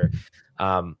receiver.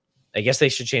 I guess they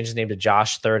should change his name to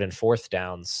Josh 3rd and 4th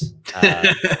Downs.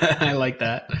 I like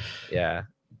that. Yeah.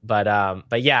 But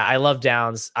yeah, I love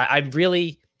Downs. I've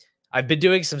been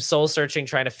doing some soul searching,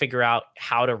 trying to figure out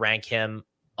how to rank him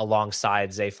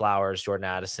alongside Zay Flowers, Jordan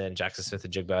Addison, Jackson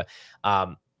Smith-Njigba,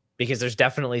 because there's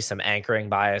definitely some anchoring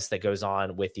bias that goes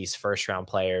on with these first round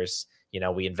players.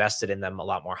 We invested in them a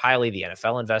lot more highly. The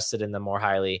NFL invested in them more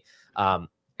highly.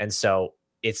 And so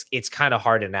it's kind of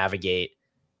hard to navigate,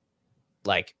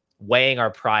 like weighing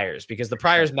our priors, because the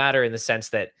priors matter in the sense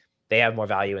that they have more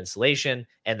value insulation,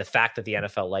 and the fact that the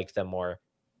NFL liked them more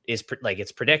is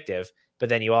it's predictive. But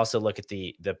then you also look at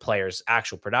the player's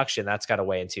actual production. That's got to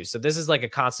weigh in too. So this is like a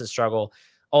constant struggle.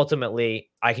 Ultimately,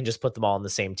 I can just put them all in the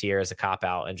same tier as a cop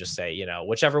out and just say,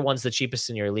 whichever one's the cheapest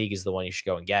in your league is the one you should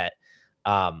go and get.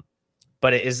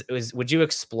 But would you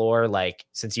explore, like,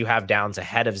 since you have Downs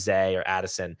ahead of Zay or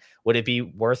Addison, would it be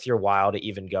worth your while to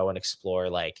even go and explore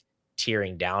like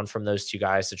tiering down from those 2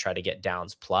 guys to try to get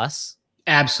Downs plus?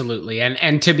 Absolutely.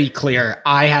 And to be clear,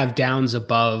 I have Downs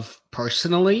above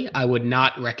personally. I would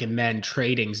not recommend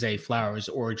trading Zay Flowers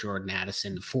or Jordan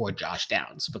Addison for Josh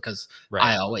Downs, because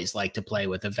I always like to play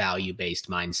with a value-based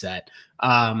mindset.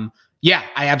 Yeah,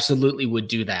 I absolutely would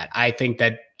do that. I think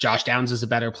that Josh Downs is a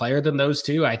better player than those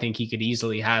 2. I think he could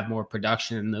easily have more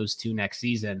production than those 2 next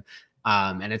season.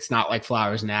 And it's not like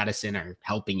Flowers and Addison are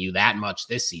helping you that much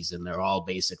this season. They're all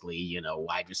basically,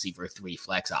 wide receiver 3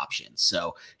 flex options.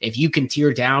 So if you can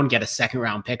tier down, get a second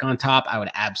round pick on top, I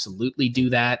would absolutely do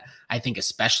that. I think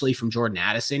especially from Jordan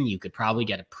Addison, you could probably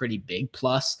get a pretty big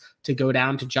plus to go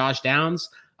down to Josh Downs.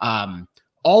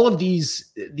 All of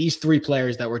these 3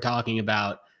 players that we're talking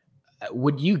about,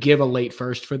 would you give a late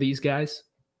first for these guys?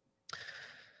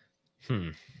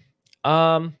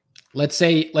 Let's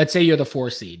say you're the 4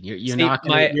 seed. You're not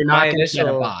gonna get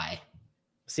a buy.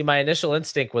 See, my initial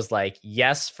instinct was like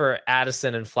yes for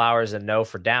Addison and Flowers and no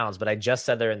for Downs, but I just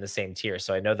said they're in the same tier,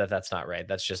 so I know that that's not right.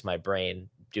 That's just my brain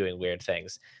doing weird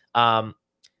things.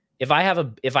 If I have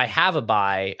a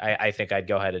buy, I think I'd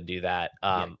go ahead and do that.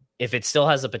 If it still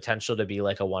has the potential to be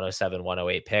like a 107,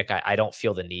 108 pick, I don't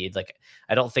feel the need. Like,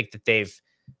 I don't think that they've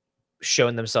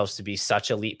shown themselves to be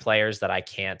such elite players that I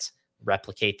can't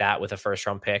replicate that with a first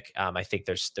round pick. I think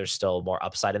there's still more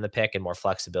upside in the pick and more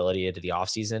flexibility into the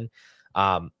offseason.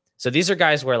 So these are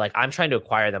guys where like I'm trying to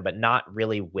acquire them, but not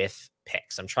really with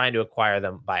picks. I'm trying to acquire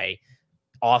them by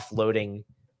offloading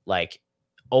like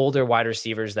older wide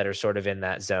receivers that are sort of in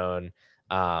that zone.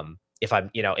 If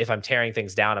I'm tearing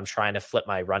things down, I'm trying to flip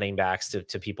my running backs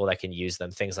to people that can use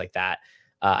them, things like that.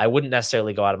 I wouldn't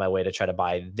necessarily go out of my way to try to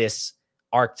buy this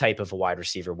archetype of a wide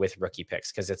receiver with rookie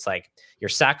picks, because it's like you're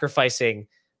sacrificing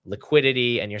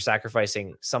liquidity and you're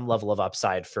sacrificing some level of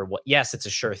upside for what, yes, it's a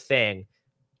sure thing,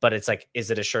 but it's like,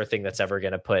 is it a sure thing that's ever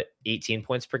going to put 18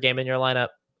 points per game in your lineup?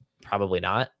 Probably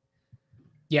not.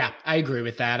 Yeah, I agree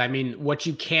with that. I mean, what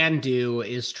you can do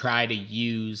is try to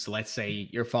use, let's say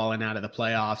you're falling out of the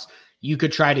playoffs, you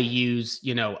could try to use,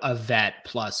 a vet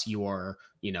plus your,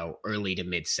 early to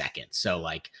mid second. So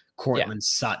like Cortland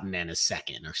Sutton and a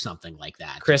second or something like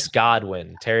that. Chris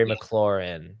Godwin, Terry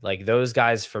McLaurin, like those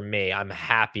guys for me, I'm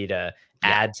happy to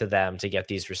add to them to get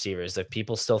these receivers. If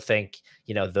people still think,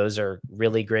 those are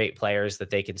really great players that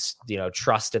they can,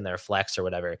 trust in their flex or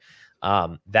whatever.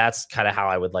 That's kind of how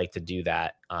I would like to do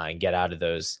that and get out of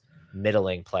those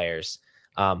middling players.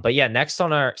 But yeah,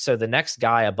 the next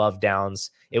guy above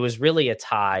Downs, it was really a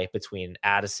tie between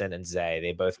Addison and Zay.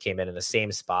 They both came in the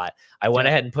same spot. I went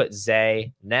ahead and put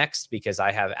Zay next because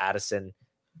I have Addison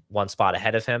one spot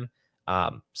ahead of him.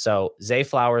 So Zay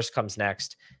Flowers comes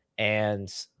next,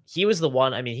 and he was the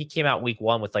one. I mean, he came out week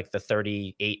 1 with like the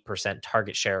 38%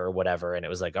 target share or whatever. And it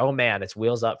was like, oh man, it's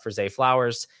wheels up for Zay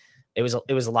Flowers. It was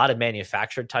a lot of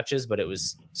manufactured touches, but it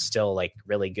was still like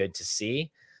really good to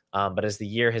see. But as the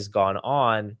year has gone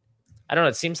on, I don't know,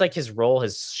 it seems like his role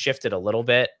has shifted a little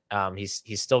bit.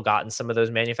 He's still gotten some of those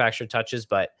manufactured touches,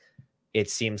 but it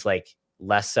seems like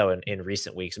less so in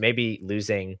recent weeks. Maybe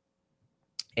losing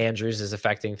Andrews is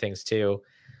affecting things too.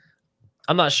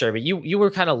 I'm not sure, but you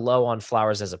were kind of low on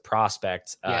Flowers as a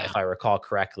prospect, if I recall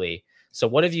correctly. So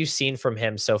what have you seen from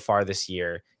him so far this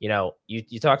year?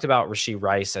 You talked about Rashee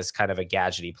Rice as kind of a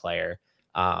gadgety player.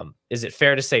 Is it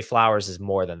fair to say Flowers is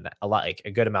more than that?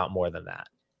 A good amount more than that?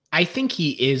 I think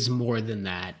he is more than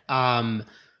that.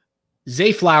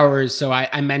 Zay Flowers, so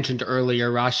I mentioned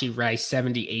earlier, Rashee Rice,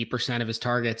 78% of his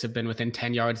targets have been within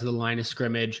 10 yards of the line of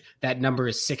scrimmage. That number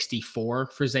is 64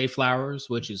 for Zay Flowers,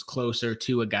 which is closer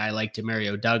to a guy like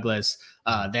Demario Douglas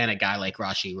than a guy like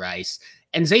Rashee Rice.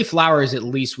 And Zay Flowers, at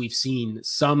least we've seen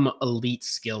some elite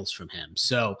skills from him.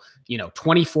 So,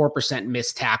 24%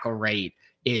 missed tackle rate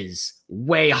is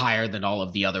way higher than all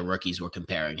of the other rookies we're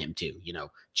comparing him to.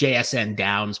 JSN,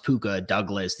 Downs, Puka,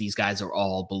 Douglas, these guys are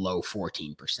all below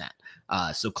 14%.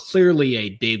 So clearly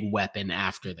a big weapon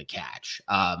after the catch.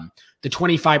 The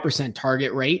 25%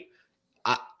 target rate,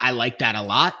 I like that a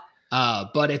lot.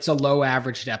 But it's a low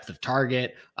average depth of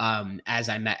target.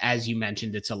 As you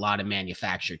mentioned, it's a lot of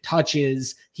manufactured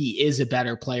touches. He is a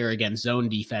better player against zone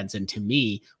defense. And to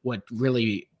me, what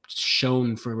really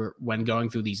shown for when going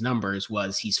through these numbers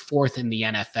was he's 4th in the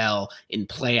NFL in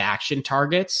play action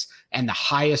targets, and the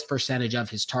highest percentage of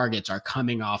his targets are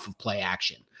coming off of play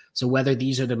action. So whether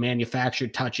these are the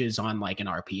manufactured touches on like an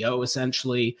RPO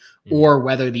essentially, or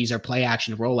whether these are play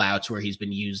action rollouts where he's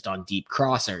been used on deep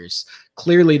crossers,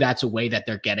 clearly that's a way that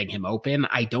they're getting him open.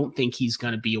 I don't think he's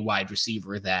going to be a wide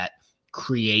receiver that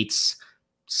creates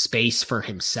space for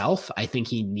himself. I think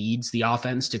he needs the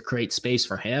offense to create space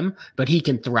for him, but he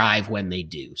can thrive when they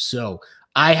do. So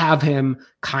I have him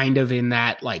kind of in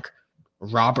that like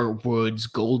Robert Woods,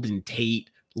 Golden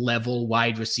Tate level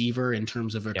wide receiver in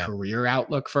terms of a career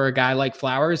outlook for a guy like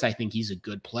Flowers. I think he's a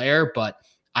good player, but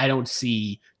I don't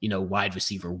see, wide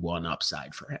receiver 1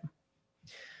 upside for him.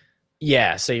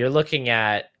 Yeah. So you're looking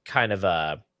at kind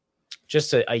of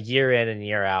just a year in and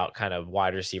year out kind of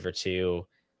wide receiver 2.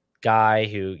 guy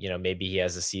who, maybe he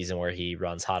has a season where he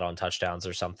runs hot on touchdowns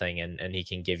or something, and he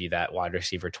can give you that wide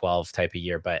receiver 12 type of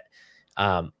year. But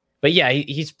yeah,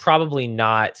 he's probably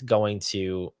not going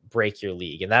to break your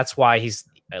league. And that's why he's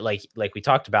like we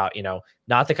talked about,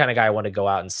 not the kind of guy I want to go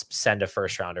out and send a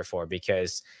first rounder for,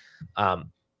 because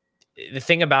the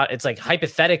thing about it's like,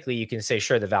 hypothetically, you can say,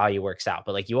 sure, the value works out,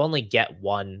 but like, you only get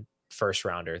one first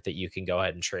rounder that you can go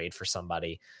ahead and trade for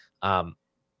somebody.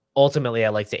 Ultimately, I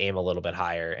like to aim a little bit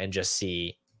higher and just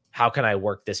see how can I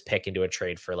work this pick into a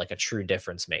trade for like a true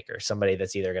difference maker, somebody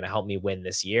that's either going to help me win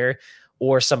this year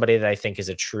or somebody that I think is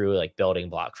a true like building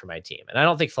block for my team. And I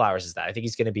don't think Flowers is that. I think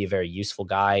he's going to be a very useful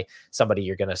guy, somebody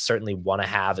you're going to certainly want to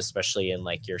have, especially in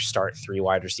like your start 3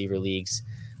 wide receiver leagues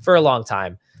for a long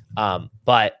time.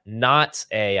 But not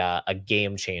a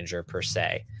game changer per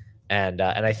se. And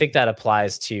I think that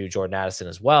applies to Jordan Addison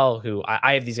as well, who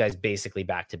I have these guys basically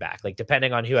back to back. Like,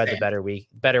 depending on who had the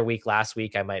better week last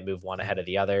week, I might move one ahead of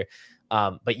the other.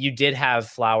 But you did have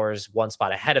Flowers one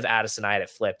spot ahead of Addison. I had it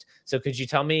flipped. So could you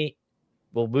tell me,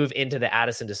 we'll move into the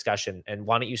Addison discussion, and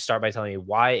why don't you start by telling me,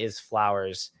 why is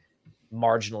Flowers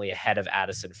marginally ahead of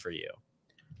Addison for you?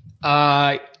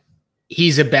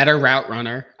 He's a better route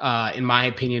runner, in my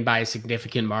opinion, by a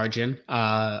significant margin.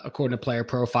 According to Player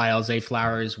Profile, Zay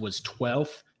Flowers was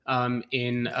 12th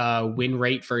in win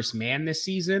rate versus man this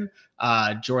season.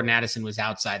 Jordan Addison was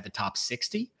outside the top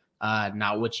 60.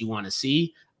 Not what you want to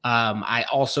see. I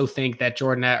also think that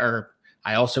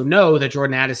I also know that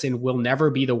Jordan Addison will never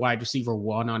be the wide receiver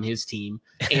 1 on his team,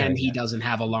 and he doesn't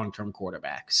have a long-term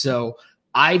quarterback. So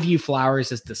I view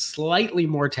Flowers as the slightly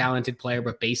more talented player,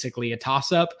 but basically a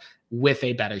toss-up with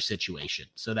a better situation.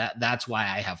 So that's why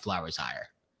I have Flowers higher.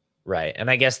 Right.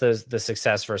 And I guess the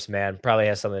success versus man probably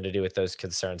has something to do with those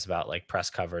concerns about like press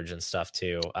coverage and stuff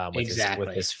too,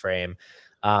 with his frame.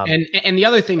 And the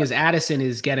other thing is Addison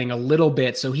is getting a little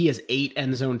bit. So he has 8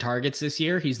 end zone targets this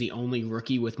year. He's the only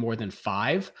rookie with more than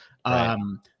 5. Right.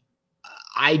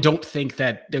 I don't think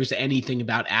that there's anything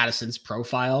about Addison's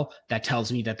profile that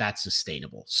tells me that that's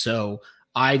sustainable. So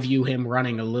I view him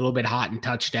running a little bit hot in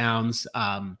touchdowns.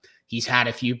 He's had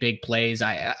a few big plays.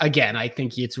 I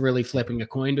think it's really flipping a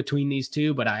coin between these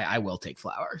two, but I will take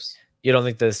Flowers. You don't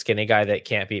think the skinny guy that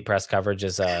can't beat press coverage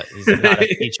is he's not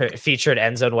a featured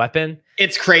end zone weapon?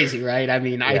 It's crazy, right? I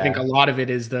mean, yeah. I think a lot of it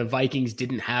is the Vikings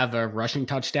didn't have a rushing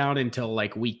touchdown until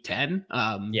like week 10.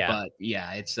 But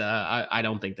yeah, it's I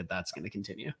don't think that that's going to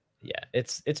continue. Yeah,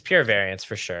 it's pure variance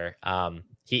for sure.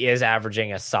 He is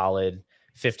averaging a solid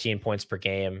 15 points per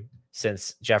game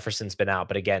since Jefferson's been out.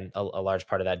 But again, a large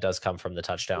part of that does come from the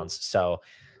touchdowns. So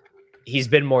he's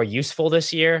been more useful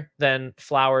this year than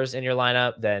Flowers in your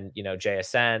lineup than,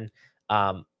 JSN.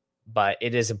 But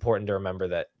it is important to remember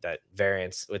that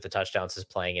variance with the touchdowns is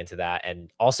playing into that. And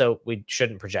also we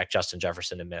shouldn't project Justin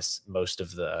Jefferson to miss most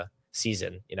of the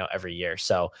season, every year.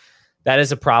 So that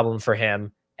is a problem for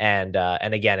him. And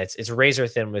again, it's razor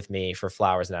thin with me for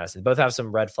Flowers and Addison. Both have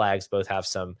some red flags, both have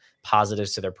some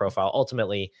positives to their profile.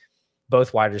 Ultimately,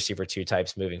 both wide receiver 2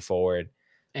 types moving forward.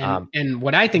 And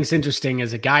what I think is interesting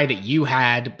is a guy that you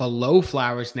had below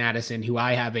Flowers and Addison, who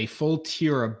I have a full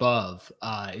tier above,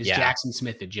 is Jackson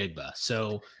Smith-Njigba.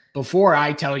 So before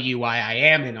I tell you why I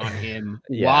am in on him,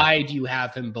 why do you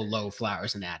have him below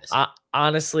Flowers and Addison?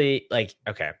 Honestly,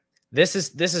 okay, this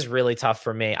is really tough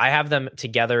for me. I have them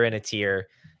together in a tier,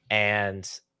 and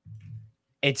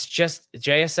it's just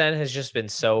JSN has just been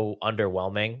so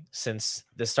underwhelming since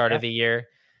the start of the year,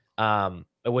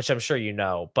 which I'm sure you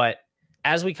know. But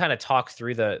as we kind of talk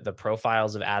through the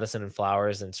profiles of Addison and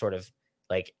Flowers and sort of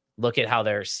like look at how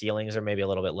their ceilings are maybe a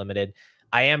little bit limited,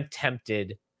 I am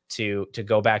tempted to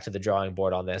go back to the drawing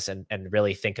board on this and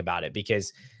really think about it,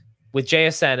 because with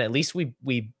JSN, at least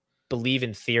we believe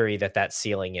in theory that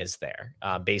ceiling is there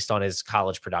based on his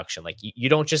college production. Like you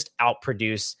don't just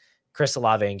outproduce Chris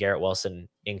Olave and Garrett Wilson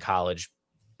in college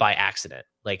by accident.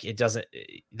 Like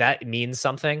that means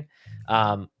something.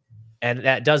 And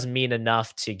that does mean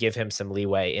enough to give him some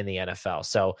leeway in the NFL.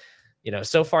 So,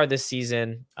 so far this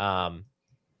season,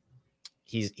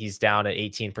 he's down at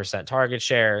 18% target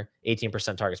share,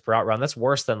 18% targets per out run. That's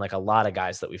worse than like a lot of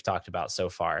guys that we've talked about so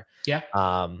far. Yeah.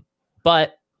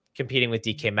 But competing with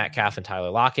DK Metcalf and Tyler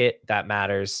Lockett, that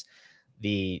matters.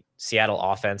 The Seattle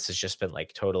offense has just been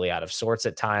like totally out of sorts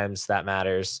at times. That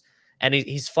matters. And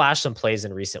he's flashed some plays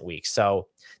in recent weeks. So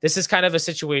this is kind of a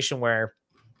situation where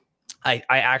I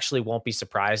actually won't be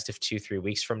surprised if 2-3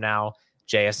 weeks from now,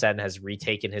 JSN has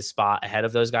retaken his spot ahead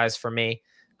of those guys for me.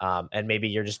 And maybe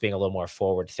you're just being a little more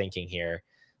forward thinking here.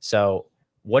 So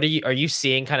are you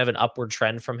seeing kind of an upward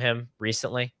trend from him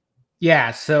recently?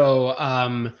 Yeah. So,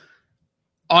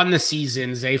 On the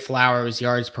season, Zay Flowers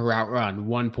yards per route run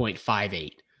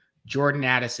 1.58, Jordan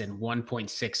Addison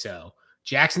 1.60,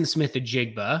 Jackson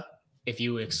Smith-Njigba, if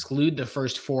you exclude the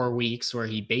first 4 weeks where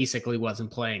he basically wasn't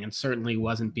playing and certainly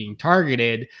wasn't being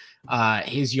targeted,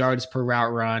 his yards per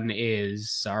route run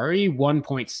is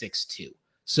 1.62.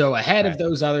 So ahead of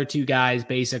those other two guys,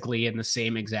 basically in the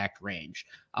same exact range.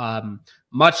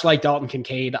 Much like Dalton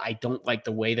Kincaid, I don't like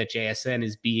the way that JSN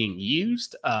is being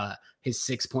used. His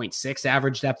 6.6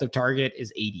 average depth of target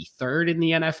is 83rd in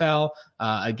the NFL,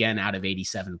 again, out of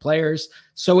 87 players.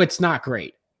 So it's not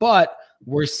great, but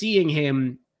we're seeing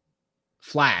him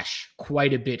flash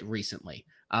quite a bit recently.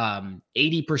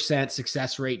 80%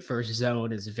 success rate versus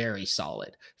zone is very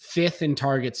solid. 5th in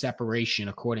target separation,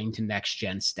 according to Next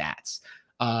Gen Stats.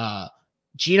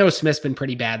 Geno Smith's been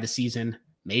pretty bad this season.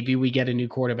 Maybe we get a new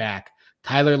quarterback.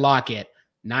 Tyler Lockett,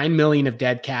 $9 million of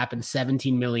dead cap and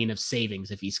 $17 million of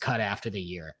savings if he's cut after the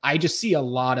year. I just see a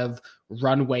lot of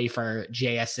runway for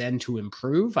JSN to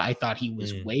improve. I thought he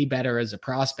was way better as a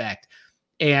prospect,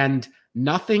 and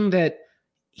nothing that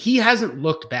he hasn't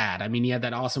looked bad. I mean, he had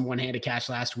that awesome one-handed catch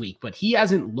last week, but he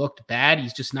hasn't looked bad.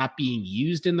 He's just not being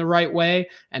used in the right way.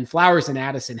 And Flowers and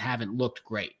Addison haven't looked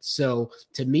great. So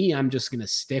to me, I'm just going to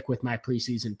stick with my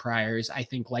preseason priors. I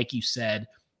think, like you said,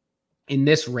 in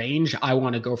this range, I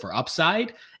want to go for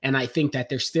upside. And I think that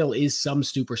there still is some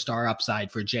superstar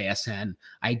upside for JSN.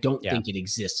 I don't think it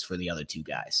exists for the other two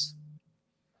guys.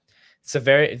 It's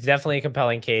definitely a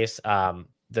compelling case.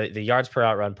 The yards per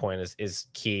out run point is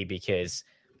key because,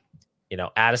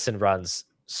 Addison runs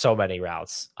so many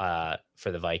routes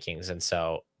for the Vikings. And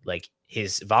so like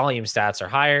his volume stats are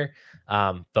higher.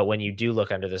 But when you do look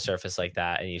under the surface like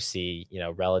that and you see,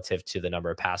 relative to the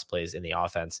number of pass plays in the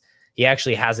offense, he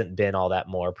actually hasn't been all that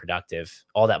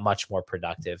much more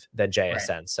productive than JSN.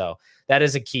 Right. So that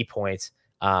is a key point.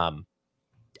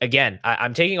 Again,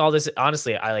 I'm taking all this,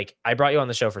 honestly, I brought you on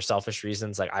the show for selfish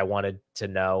reasons. Like I wanted to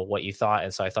know what you thought.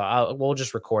 And so I thought, we'll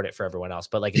just record it for everyone else,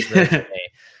 but like, it's really for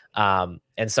me.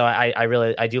 And so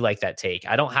I do like that take.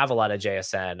 I don't have a lot of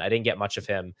JSN. I didn't get much of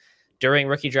him during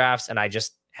rookie drafts. And I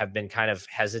just have been kind of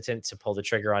hesitant to pull the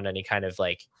trigger on any kind of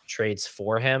like trades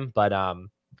for him. But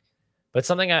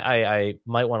something I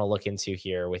might want to look into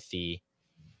here with the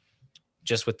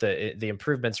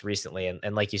improvements recently.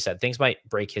 And like you said, things might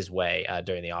break his way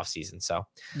during the offseason. So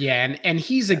yeah. And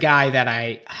he's a guy that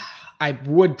I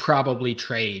would probably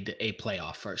trade a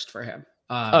playoff first for him.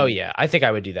 I think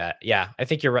I would do that. Yeah, I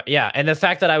think you're right. Yeah. And the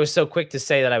fact that I was so quick to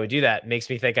say that I would do that makes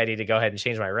me think I need to go ahead and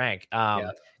change my rank.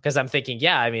 Because I'm thinking,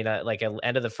 like an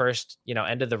end of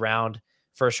the round,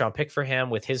 first round pick for him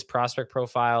with his prospect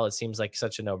profile, it seems like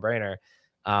such a no brainer.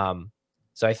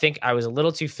 So I think I was a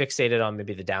little too fixated on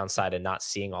maybe the downside and not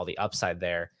seeing all the upside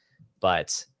there,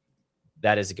 but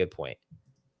that is a good point.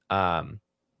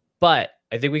 But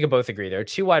I think we can both agree there are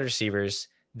two wide receivers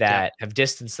that have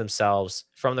distanced themselves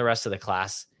from the rest of the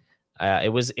class.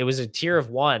 It was a tier of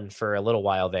one for a little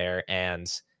while there, and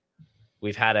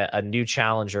we've had a new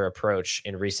challenger approach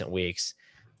in recent weeks.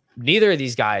 Neither of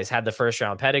these guys had the first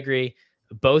round pedigree.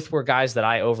 Both were guys that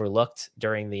I overlooked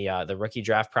during the rookie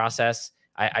draft process.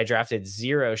 I drafted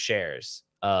 0 shares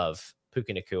of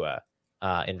Puka Nacua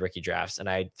in rookie drafts. And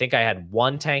I think I had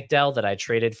one Tank Dell that I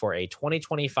traded for a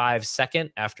 2025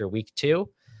 second after week 2.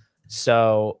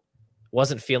 So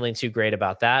wasn't feeling too great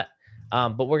about that.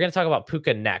 But we're going to talk about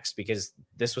Puka next because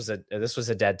this was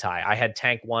a dead tie. I had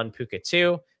Tank 1, Puka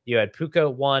 2. You had Puka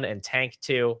 1 and Tank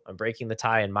 2. I'm breaking the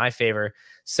tie in my favor.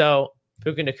 So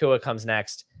Puka Nacua comes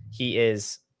next.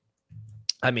 He's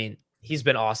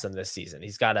been awesome this season.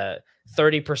 He's got a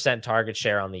 30% target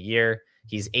share on the year.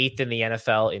 He's 8th in the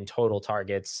NFL in total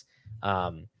targets.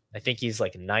 I think he's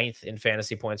like 9th in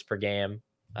fantasy points per game.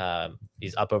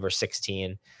 He's up over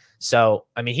 16. So,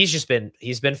 he's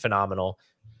been phenomenal.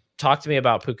 Talk to me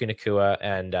about Puka Nacua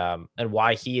and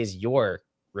why he is your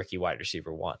rookie wide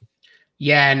receiver 1.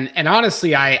 Yeah, and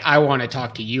honestly, I want to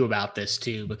talk to you about this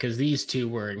too, because these two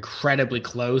were incredibly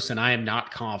close, and I am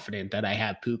not confident that I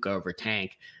have Puka over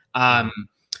Tank.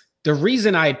 The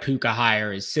reason I had Puka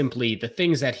higher is simply the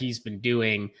things that he's been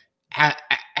doing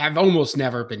have almost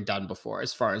never been done before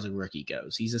as far as a rookie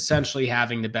goes. He's essentially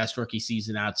having the best rookie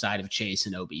season outside of Chase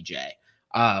and OBJ.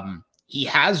 He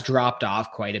has dropped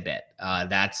off quite a bit.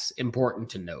 That's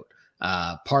important to note.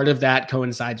 Part of that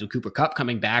coincides with Cooper Kupp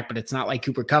coming back, but it's not like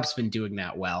Cooper Kupp's been doing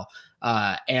that well.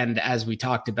 And as we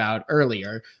talked about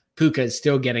earlier, Puka is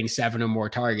still getting 7 or more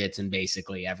targets in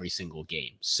basically every single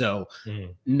game. So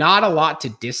not a lot to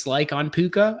dislike on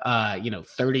Puka.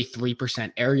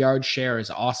 33% air yard share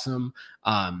is awesome.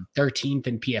 13th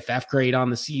in PFF grade on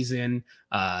the season,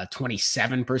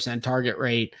 27% target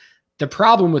rate. The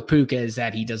problem with Puka is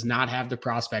that he does not have the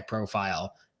prospect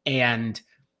profile, and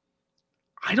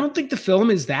I don't think the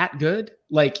film is that good.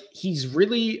 Like, he's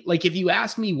really, like, if you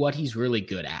ask me what he's really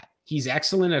good at, he's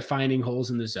excellent at finding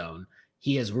holes in the zone.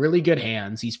 He has really good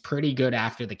hands. He's pretty good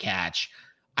after the catch.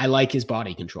 I like his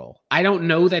body control. I don't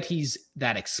know that he's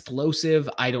that explosive.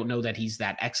 I don't know that he's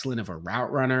that excellent of a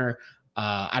route runner.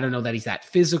 I don't know that he's that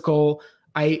physical.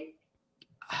 I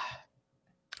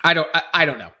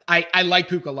don't know. I like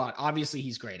Puka a lot. Obviously,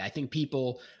 he's great. I think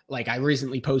people, like, I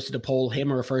recently posted a poll,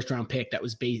 him or a first round pick that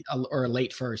was or a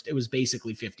late first. It was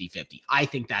basically 50-50. I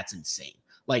think that's insane.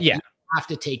 Like, yeah, you have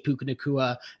to take Puka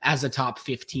Nacua as a top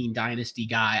 15 dynasty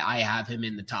guy. I have him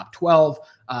in the top 12.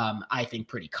 I think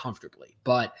pretty comfortably,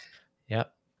 but yeah.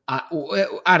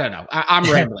 I don't know. I'm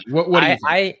rambling. What do you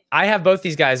think? I have both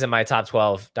these guys in my top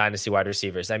 12 dynasty wide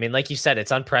receivers. I mean, like you said,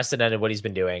 it's unprecedented what he's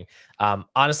been doing.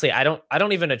 Honestly, I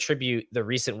don't even attribute the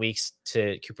recent weeks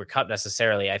to Cooper Kupp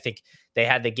necessarily. I think they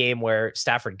had the game where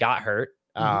Stafford got hurt,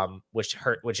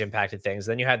 which impacted things.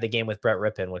 Then you had the game with Brett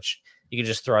Rippon, which you could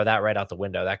just throw that right out the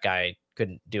window. That guy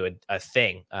couldn't do a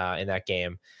thing in that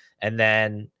game. And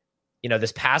then,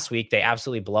 this past week, they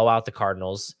absolutely blow out the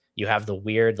Cardinals. You have the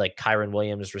weird, like, Kyron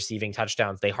Williams receiving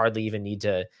touchdowns. They hardly even need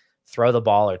to throw the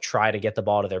ball or try to get the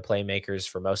ball to their playmakers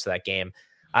for most of that game.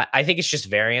 I think it's just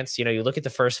variance. You look at the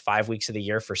first 5 weeks of the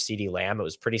year for CeeDee Lamb, it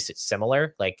was pretty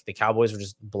similar. Like, the Cowboys were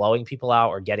just blowing people out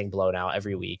or getting blown out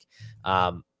every week.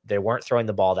 They weren't throwing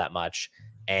the ball that much.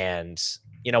 And,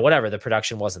 whatever, the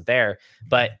production wasn't there.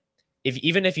 But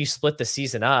even if you split the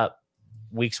season up,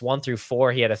 weeks 1 through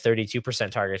 4, he had a 32%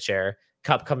 target share.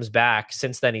 Kupp comes back.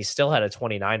 Since then, he's still had a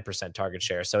 29% target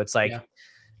share. So it's like,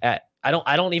 I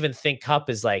don't even think Kupp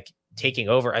is like taking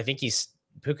over. I think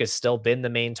Puka's still been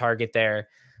the main target there.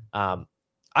 I'm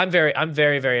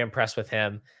very, very impressed with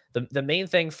him. The main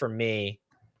thing for me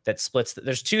that splits,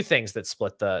 there's two things that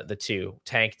split the two,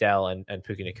 Tank Dell and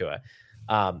Puka Nacua.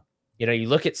 You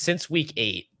look at since week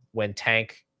 8, when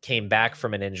Tank came back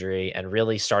from an injury and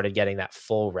really started getting that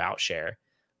full route share,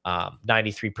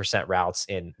 93% routes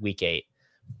in week 8.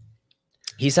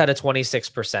 He's had a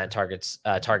 26%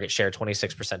 target share,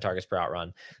 26% targets per out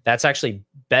run. That's actually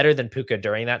better than Puka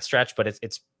during that stretch, but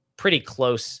it's pretty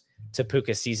close to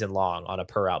Puka season long on a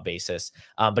per route basis.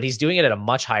 But he's doing it at a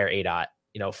much higher ADOT,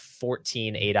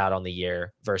 14 ADOT on the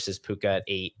year versus Puka at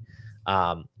 8.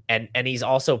 And he's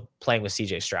also playing with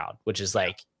CJ Stroud, which is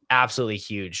like absolutely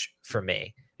huge for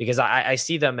me, because I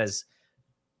see them as,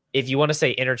 if you want to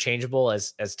say interchangeable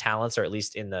as talents, or at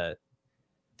least in the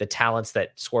talents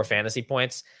that score fantasy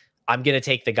points, I'm going to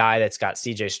take the guy that's got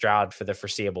CJ Stroud for the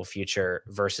foreseeable future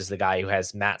versus the guy who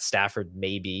has Matt Stafford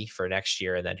maybe for next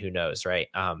year. And then who knows, right?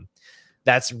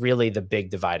 That's really the big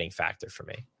dividing factor for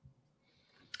me.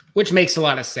 Which makes a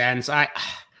lot of sense.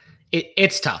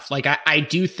 It's tough. Like, I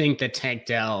do think that Tank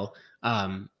Dell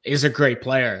is a great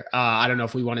player. I don't know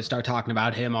if we want to start talking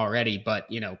about him already, but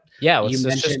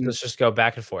let's just go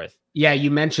back and forth. Yeah,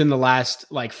 you mentioned the last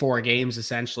 4 games.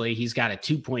 Essentially, he's got a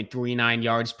 2.39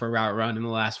 yards per route run in the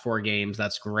last 4 games.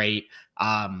 That's great.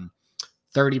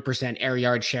 30% air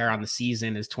yard share on the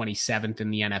season, is 27th in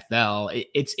the NFL.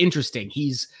 It's interesting.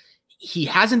 He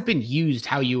hasn't been used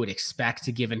how you would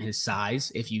expect, given his size,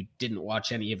 if you didn't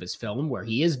watch any of his film, where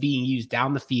he is being used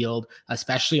down the field,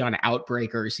 especially on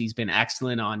outbreakers. He's been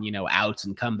excellent on, outs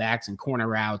and comebacks and corner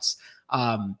routes.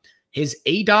 His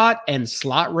ADOT and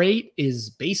slot rate is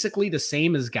basically the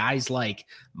same as guys like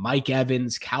Mike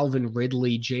Evans, Calvin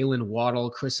Ridley, Jalen Waddle,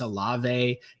 Chris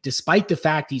Olave. Despite the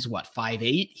fact he's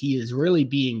 5'8", he is really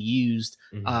being used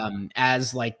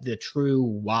as like the true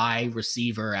Y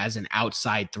receiver, as an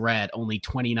outside threat, only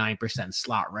 29%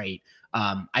 slot rate.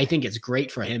 I think it's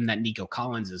great for him that Nico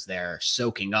Collins is there,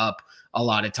 soaking up a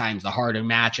lot of times the harder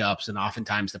matchups and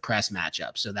oftentimes the press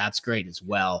matchups. So that's great as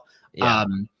well. Yeah.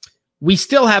 We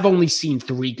still have only seen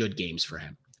 3 good games for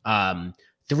him.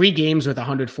 3 games with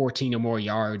 114 or more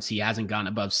yards. He hasn't gone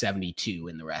above 72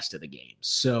 in the rest of the games.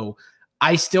 So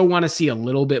I still want to see a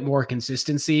little bit more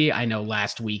consistency. I know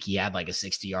last week he had like a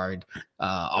 60-yard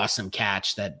awesome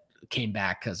catch that came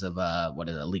back because of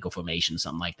illegal formation,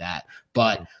 something like that.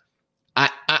 But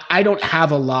I don't have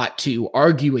a lot to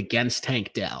argue against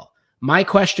Tank Dell. My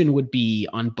question would be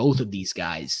on both of these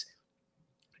guys.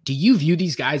 Do you view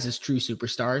these guys as true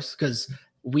superstars? Because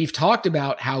we've talked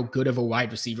about how good of a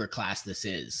wide receiver class this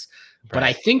is. Right. But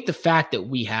I think the fact that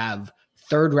we have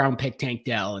 3rd round pick Tank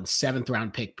Dell and 7th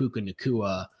round pick Puka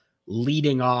Nacua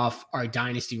leading off our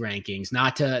dynasty rankings,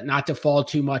 not to fall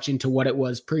too much into what it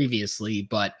was previously,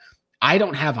 but I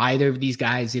don't have either of these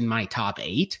guys in my top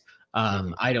 8.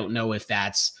 I don't know if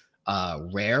that's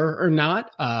rare or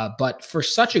not. But for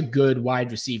such a good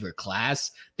wide receiver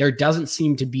class, there doesn't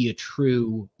seem to be a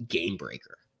true game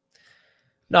breaker.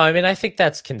 No, I mean, I think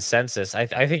that's consensus. I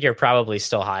think you're probably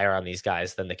still higher on these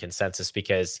guys than the consensus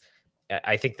because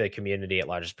I think the community at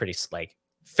large is pretty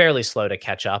fairly slow to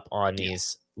catch up on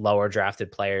these lower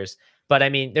drafted players. But I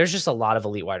mean, there's just a lot of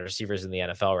elite wide receivers in the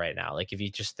NFL right now. Like if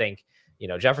you just think,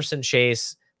 Jefferson,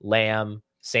 Chase, Lamb,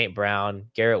 St. Brown,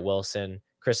 Garrett Wilson,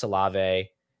 Chris Olave,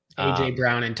 AJ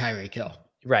Brown, and Tyreek Hill.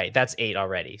 Right. That's 8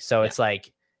 already. So it's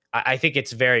like, I think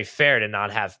it's very fair to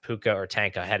not have Puka or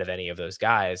Tank ahead of any of those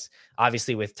guys.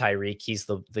 Obviously, with Tyreek, he's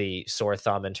the sore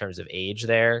thumb in terms of age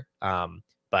there.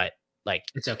 But like,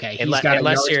 it's okay. He's got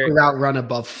unless you're without run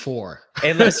above 4.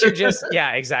 Unless you're just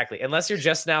exactly. Unless you're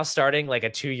just now starting like a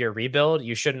 2-year rebuild,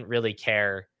 you shouldn't really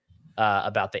care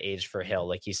about the age for Hill.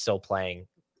 Like he's still playing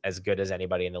as good as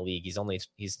anybody in the league.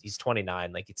 He's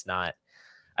 29. Like it's not.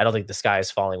 I don't think the sky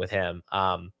is falling with him.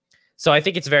 So I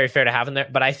think it's very fair to have them there,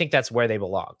 but I think that's where they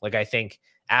belong. Like, I think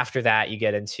after that, you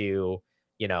get into,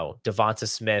 Devonta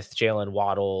Smith, Jalen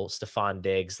Waddle, Stephon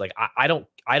Diggs. Like, I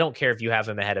don't care if you have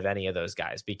him ahead of any of those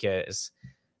guys because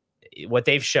what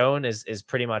they've shown is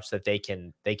pretty much that they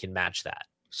can match that.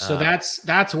 So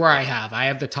that's where I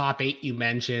have the top 8 you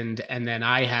mentioned. And then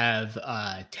I have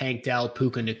Tank Dell,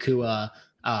 Puka Nacua,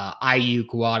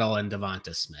 Ayuk, Waddle, and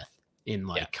Devonta Smith in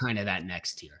kind of that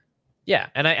next tier. Yeah,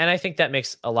 and I think that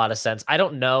makes a lot of sense. I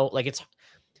don't know, like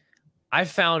I've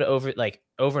found over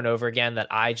and over again that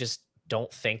I just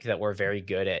don't think that we're very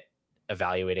good at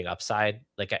evaluating upside.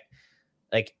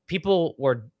 Like people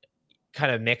were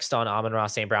kind of mixed on Amon-Ra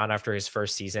St. Brown after his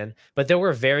first season, but there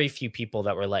were very few people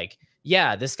that were like,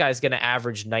 yeah, this guy's going to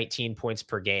average 19 points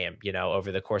per game,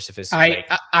 over the course of his season.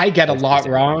 I get a lot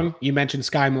wrong. You mentioned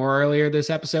Sky Moore earlier this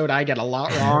episode. I get a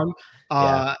lot wrong.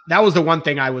 That was the one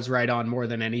thing I was right on more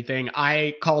than anything.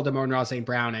 I called Amon-Ra St.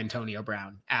 Brown Antonio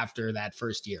Brown after that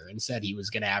first year and said he was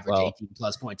going to average 18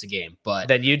 plus points a game. But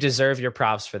then you deserve your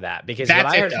props for that because what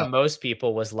I heard from most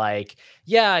people was like,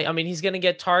 yeah, I mean, he's going to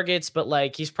get targets, but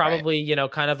like he's probably,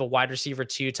 kind of a wide receiver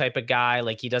 2 type of guy.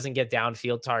 Like he doesn't get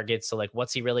downfield targets. So like,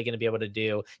 what's he really going to be able to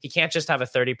do? He can't just have a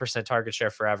 30% target share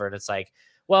forever. And it's like,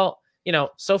 well,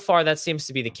 so far that seems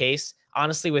to be the case.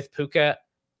 Honestly, with Puka,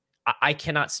 I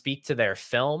cannot speak to their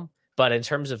film, but in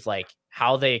terms of like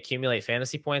how they accumulate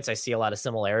fantasy points, I see a lot of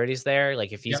similarities there.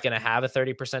 Like if he's going to have a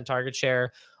 30% target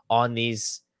share on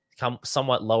these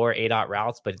somewhat lower ADOT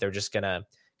routes, but they're just going to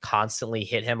constantly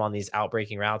hit him on these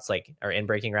outbreaking routes, or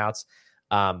in-breaking routes.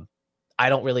 I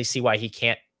don't really see why he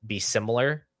can't be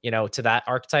similar, to that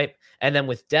archetype. And then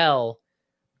with Dell,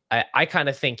 I kind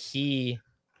of think I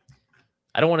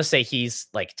don't want to say he's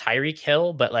like Tyreek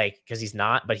Hill, but like, cause he's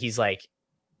not, but he's like,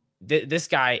 this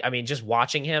guy, I mean, just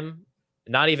watching him,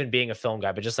 not even being a film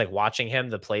guy, but just like watching him,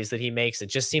 the plays that he makes, it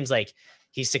just seems like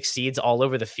he succeeds all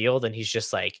over the field. And he's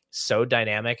just like so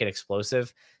dynamic and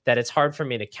explosive that it's hard for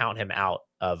me to count him out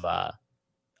of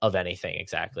anything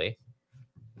exactly.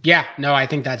 Yeah, no, I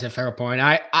think that's a fair point.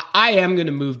 I am going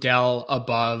to move Dell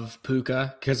above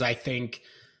Puka because I think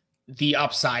the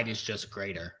upside is just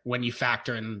greater when you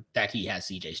factor in that he has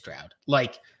CJ Stroud.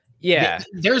 Like, yeah,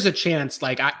 there's a chance.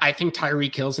 Like, I think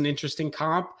Tyreek Hill's an interesting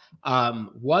comp.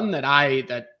 One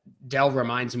that Dell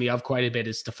reminds me of quite a bit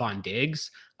is Stephon Diggs.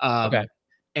 Okay.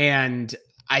 And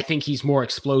I think he's more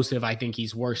explosive. I think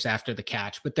he's worse after the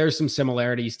catch, but there's some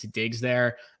similarities to Diggs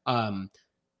there.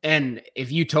 And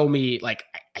if you told me, like,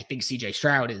 I think CJ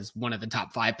Stroud is one of the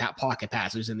top 5 pocket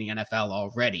passers in the NFL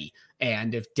already.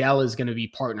 And if Dell is going to be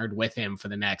partnered with him for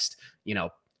the next,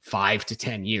 5 to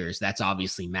 10 years, that's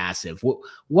obviously massive.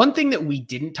 One thing that we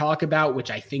didn't talk about,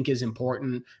 which I think is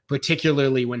important,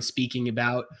 particularly when speaking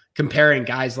about comparing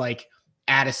guys like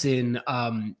Addison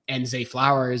and Zay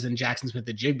Flowers and Jackson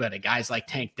Smith-Njigba to guys like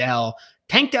Tank Dell.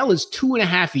 Tank Dell is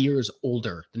 2.5 years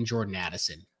older than Jordan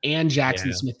Addison and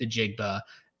Jackson Smith-Njigba.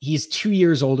 He's 2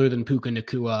 years older than Puka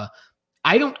Nacua.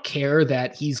 I don't care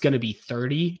that he's going to be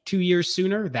 30 2 years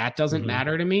sooner. That doesn't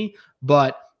matter to me.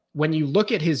 But when you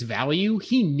look at his value,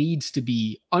 he needs to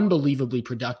be unbelievably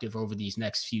productive over these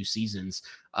next few seasons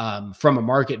from a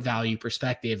market value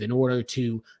perspective in order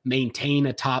to maintain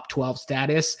a top 12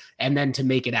 status and then to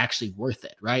make it actually worth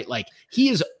it, right? Like, he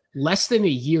is less than a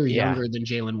year younger than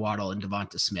Jalen Waddle and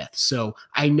Devonta Smith. So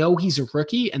I know he's a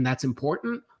rookie and that's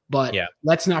important, but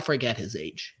let's not forget his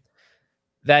age.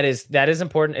 That is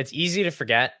important. It's easy to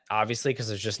forget, obviously, because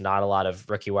there's just not a lot of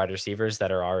rookie wide receivers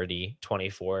that are already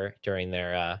 24 during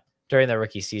their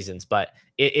rookie seasons. But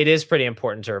it is pretty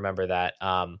important to remember that.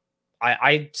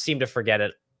 I seem to forget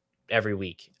it every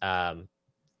week. That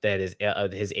is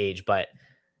his age, but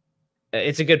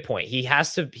it's a good point. He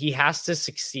has to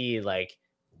succeed like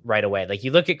right away. Like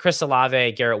you look at Chris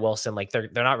Olave, Garrett Wilson, like they're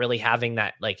not really having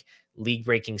that like league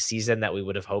breaking season that we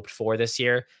would have hoped for this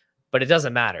year, but it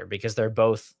doesn't matter because they're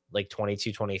both like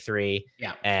 22, 23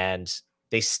 and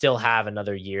they still have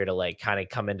another year to like kind of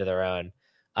come into their own.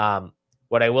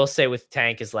 What I will say with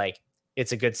Tank is like,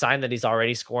 it's a good sign that he's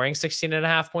already scoring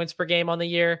 16.5 points per game on the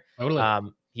year.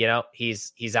 Totally. You know,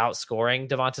 he's outscoring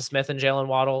Devonta Smith and Jalen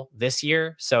Waddle this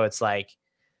year. So it's like,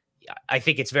 I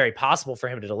think it's very possible for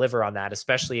him to deliver on that,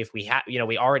 especially if we have, you know,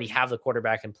 we already have the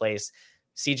quarterback in place.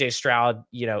 CJ Stroud,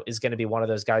 you know, is going to be one of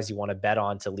those guys you want to bet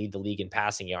on to lead the league in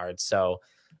passing yards. So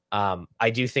I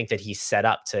do think that he's set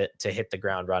up to hit the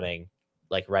ground running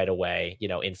like right away, you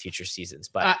know, in future seasons.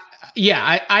 But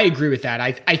I agree with that.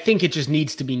 I think it just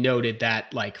needs to be noted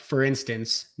that, like, for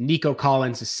instance, Nico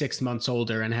Collins is 6 months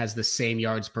older and has the same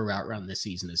yards per route run this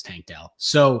season as Tank Dell.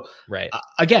 So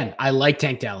again, I like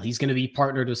Tank Dell. He's going to be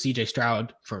partnered with CJ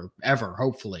Stroud forever,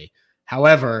 hopefully.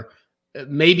 However,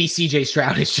 maybe CJ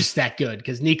Stroud is just that good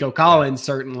because Nico Collins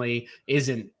certainly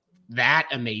isn't that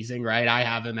amazing, right? I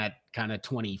have him at kind of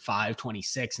 25,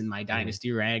 26 in my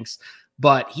dynasty ranks.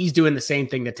 But he's doing the same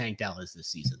thing that Tank Dell is this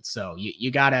season. So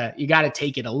you gotta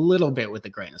take it a little bit with a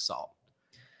grain of salt.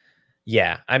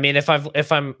 Yeah. I mean, if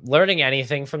I'm learning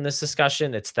anything from this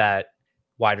discussion, it's that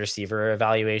wide receiver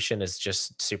evaluation is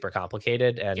just super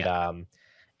complicated.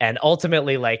 And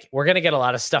ultimately, like, we're going to get a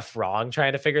lot of stuff wrong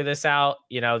trying to figure this out.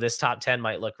 You know, this top 10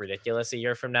 might look ridiculous a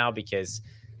year from now because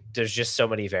there's just so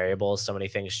many variables, so many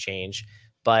things change.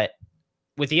 But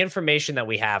with the information that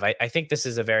we have, I think this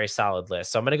is a very solid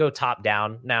list. So I'm going to go top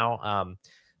down now,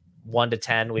 1 to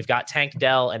 10. We've got Tank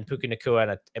Dell and Puka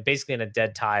Nacua basically in a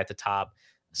dead tie at the top,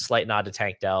 slight nod to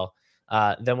Tank Dell.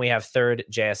 Then we have third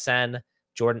JSN,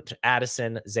 Jordan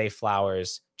Addison, Zay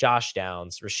Flowers, Josh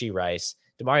Downs, Rashee Rice,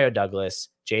 Demario Douglas,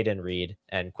 Jaden Reed,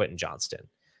 and Quentin Johnston.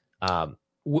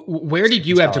 Where did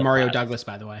you have Demario Douglas,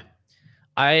 by the way?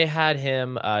 I had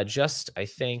him just, I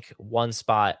think, one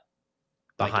spot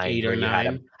behind, like 8 or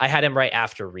 9. I had him right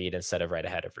after Reed instead of right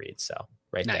ahead of Reed. So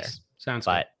right there. Sounds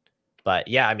good. But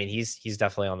yeah, I mean, he's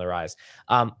definitely on the rise.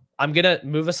 I'm going to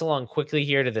move us along quickly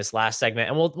here to this last segment,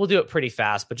 and we'll do it pretty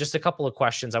fast, but just a couple of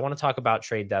questions. I want to talk about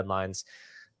trade deadlines.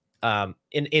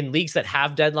 In leagues that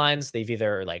have deadlines, they've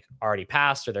either like already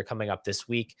passed or they're coming up this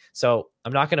week. So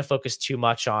I'm not going to focus too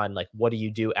much on like, what do you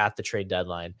do at the trade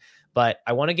deadline? But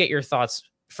I want to get your thoughts,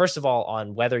 first of all,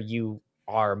 on whether you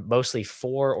are mostly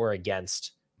for or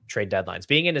against trade deadlines.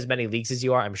 Being in as many leagues as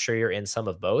you are, I'm sure you're in some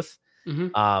of both.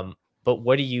 But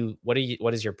what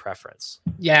is your preference?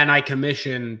 Yeah. And I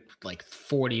commission like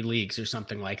 40 leagues or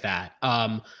something like that.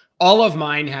 All of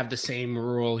mine have the same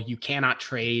rule. You cannot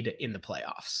trade in the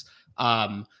playoffs.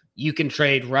 You can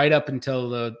trade right up until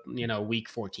the, week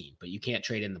 14, but you can't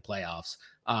trade in the playoffs.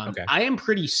 Okay. I am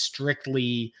pretty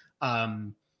strictly,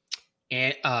 pro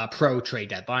trade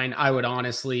deadline. I would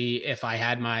honestly, if I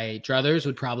had my druthers,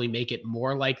 would probably make it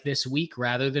more like this week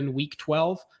rather than week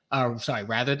 12.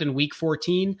 Rather than week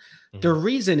 14. The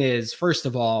reason is, first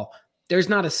of all, there's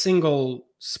not a single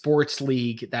sports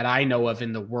league that I know of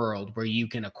in the world where you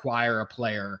can acquire a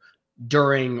player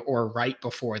during or right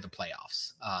before the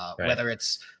playoffs. Whether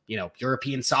it's,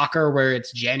 European soccer where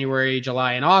it's January,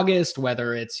 July, and August,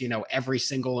 whether it's, every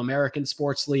single American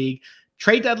sports league.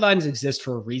 Trade deadlines exist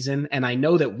for a reason, and I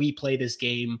know that we play this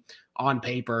game on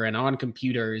paper and on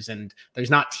computers, and there's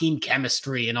not team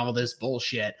chemistry and all this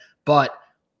bullshit, but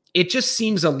it just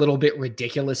seems a little bit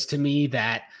ridiculous to me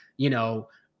that,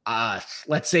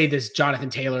 let's say this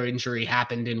Jonathan Taylor injury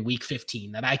happened in week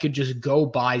 15, that I could just go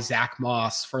buy Zach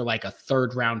Moss for like a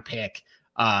 3rd round pick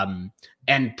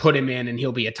and put him in, and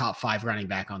he'll be a top 5 running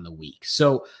back on the week.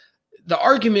 So the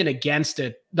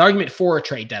argument for a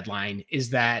trade deadline is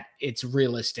that it's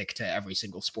realistic to every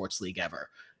single sports league ever.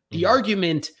 The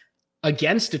argument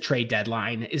against a trade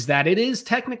deadline is that it is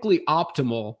technically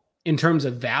optimal in terms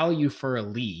of value for a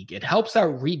league. It helps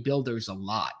out rebuilders a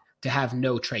lot to have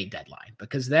no trade deadline,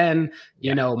 because then,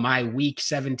 my week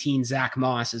 17 Zach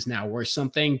Moss is now worth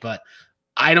something, but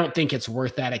I don't think it's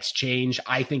worth that exchange.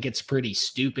 I think it's pretty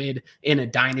stupid in a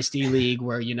dynasty league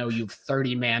where, you've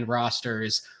 30-man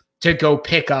rosters to go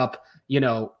pick up,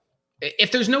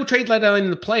 if there's no trade deadline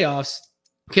in the playoffs,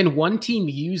 can one team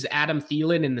use Adam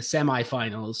Thielen in the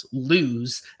semifinals,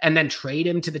 lose, and then trade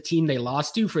him to the team they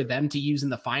lost to for them to use in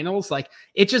the finals? Like,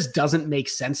 it just doesn't make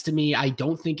sense to me. I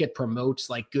don't think it promotes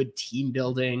like good team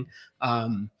building.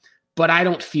 But I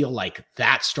don't feel like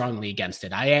that strongly against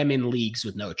it. I am in leagues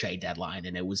with no trade deadline,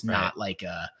 and it was not like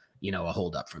a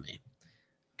hold up for me.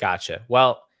 Gotcha.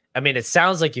 Well, I mean, it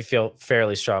sounds like you feel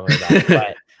fairly strongly about it,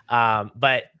 but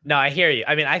But no, I hear you.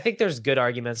 I mean, I think there's good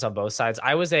arguments on both sides.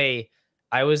 I was a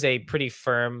pretty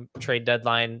firm trade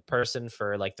deadline person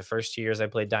for like the first 2 years I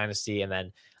played Dynasty, and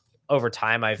then over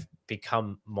time I've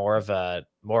become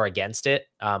more against it.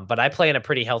 But I play in a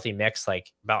pretty healthy mix.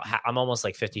 Like I'm almost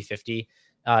like 50-50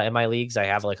 in my leagues. I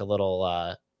have like a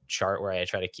little chart where I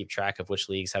try to keep track of which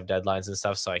leagues have deadlines and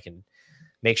stuff, so I can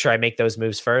make sure I make those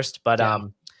moves first. But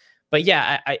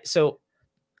yeah, so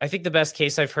I think the best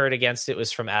case I've heard against it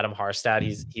was from Adam Harstad.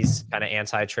 He's kind of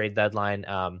anti-trade deadline.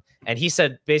 And he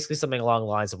said basically something along the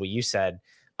lines of what you said.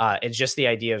 It's just the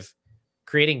idea of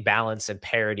creating balance and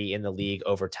parity in the league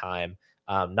over time.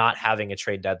 Not having a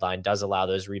trade deadline does allow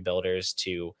those rebuilders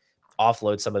to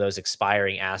offload some of those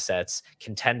expiring assets.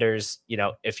 Contenders,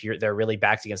 if they're really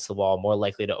backed against the wall, more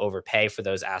likely to overpay for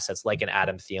those assets, like an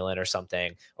Adam Thielen or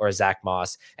something, or a Zach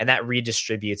Moss, and that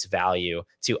redistributes value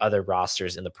to other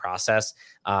rosters in the process.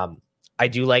 I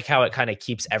do like how it kind of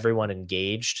keeps everyone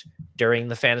engaged during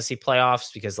the fantasy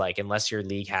playoffs, because like, unless your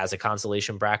league has a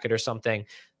consolation bracket or something,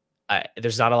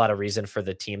 there's not a lot of reason for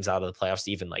the teams out of the playoffs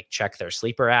to even like check their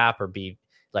sleeper app or be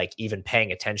like even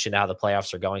paying attention to how the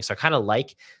playoffs are going. So I kind of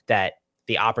like that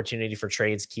the opportunity for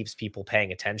trades keeps people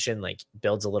paying attention, like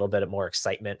builds a little bit more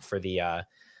excitement for the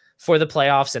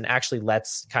playoffs, and actually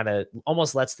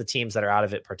almost lets the teams that are out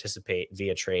of it participate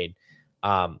via trade.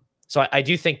 So I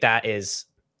do think that is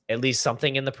at least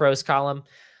something in the pros column.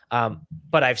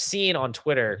 But I've seen on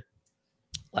Twitter,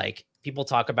 like, people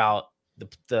talk about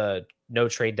the no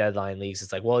trade deadline leagues.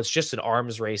 It's like, well, it's just an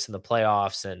arms race in the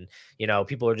playoffs, and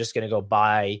people are just going to go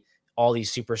buy all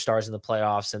these superstars in the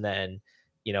playoffs, and then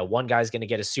one guy's going to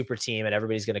get a super team and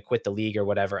everybody's going to quit the league or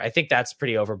whatever. I think that's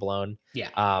pretty overblown.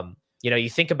 Yeah. You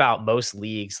think about most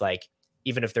leagues, like,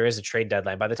 even if there is a trade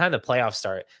deadline, by the time the playoffs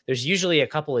start, there's usually a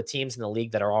couple of teams in the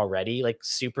league that are already like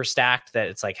super stacked, that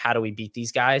it's like, how do we beat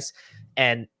these guys?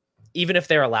 And even if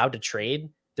they're allowed to trade,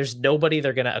 there's nobody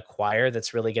they're going to acquire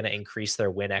that's really going to increase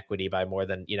their win equity by more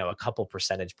than, a couple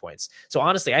percentage points. So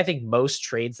honestly, I think most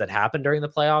trades that happen during the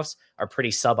playoffs are pretty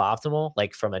suboptimal,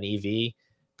 like from an EV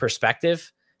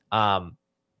perspective. And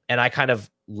I kind of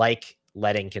like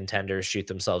letting contenders shoot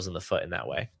themselves in the foot in that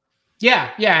way.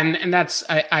 Yeah. And that's,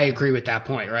 I agree with that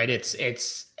point, right?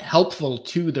 It's helpful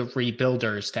to the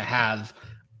rebuilders to have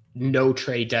no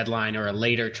trade deadline or a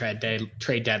later trade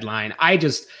deadline. I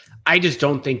just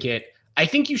don't think I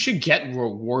think you should get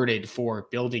rewarded for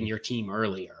building your team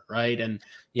earlier, right? And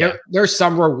there's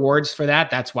some rewards for that.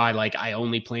 That's why, like, I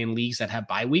only play in leagues that have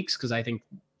bye weeks, because I think,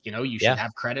 you should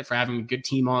have credit for having a good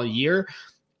team all year.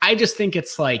 I just think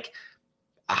it's like,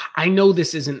 I know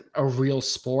this isn't a real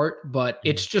sport, but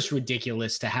it's just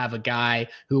ridiculous to have a guy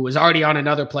who was already on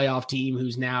another playoff team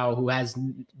who has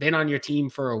been on your team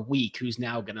for a week, who's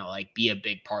now going to like be a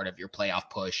big part of your playoff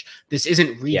push. This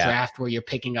isn't redraft where you're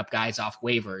picking up guys off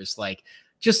waivers. Like,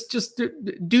 just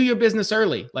do your business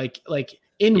early. Like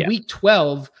in week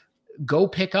 12, go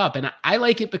pick up. And I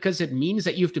like it because it means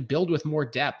that you have to build with more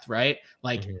depth, right?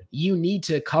 Like, you need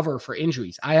to cover for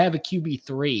injuries. I have a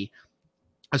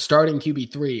starting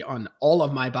QB3 on all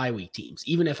of my bye week teams.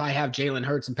 Even if I have Jalen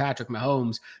Hurts and Patrick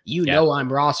Mahomes, I'm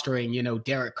rostering,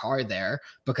 Derek Carr there,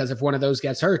 because if one of those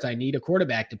gets hurt, I need a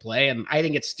quarterback to play. And I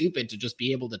think it's stupid to just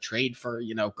be able to trade for,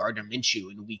 Gardner Minshew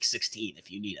in week 16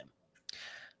 if you need him.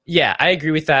 Yeah, I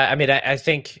agree with that. I mean,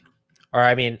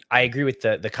 I agree with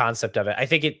the concept of it. I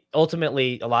think it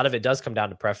ultimately, a lot of it does come down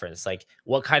to preference. Like,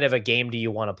 what kind of a game do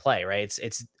you want to play, right?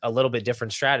 It's a little bit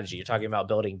different strategy. You're talking about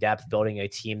building depth, building a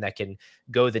team that can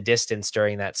go the distance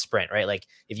during that sprint, right? Like,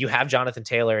 if you have Jonathan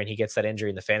Taylor and he gets that injury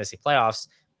in the fantasy playoffs,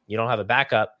 you don't have a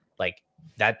backup. Like,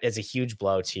 that is a huge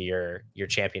blow to your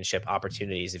championship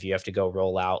opportunities if you have to go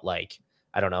roll out, like,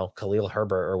 I don't know, Khalil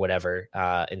Herbert or whatever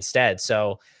instead.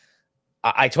 So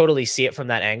I totally see it from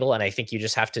that angle. And I think you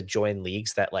just have to join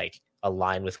leagues that like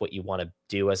align with what you want to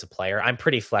do as a player. I'm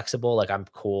pretty flexible. Like, I'm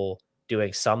cool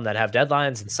doing some that have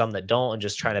deadlines and some that don't, and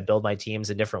just trying to build my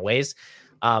teams in different ways.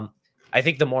 I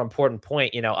think the more important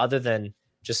point, other than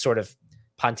just sort of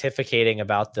pontificating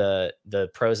about the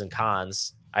pros and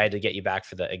cons, I had to get you back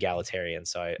for the egalitarian.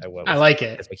 So I went with I like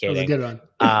it. That was a good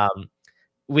one.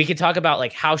 We could talk about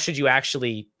like, how should you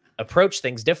actually approach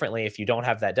things differently if you don't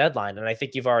have that deadline. And I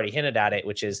think you've already hinted at it,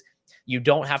 which is you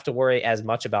don't have to worry as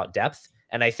much about depth.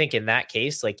 And I think in that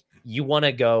case, like, you want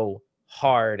to go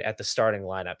hard at the starting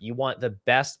lineup. You want the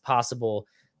best possible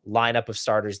lineup of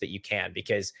starters that you can,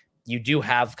 because you do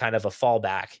have kind of a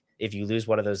fallback. If you lose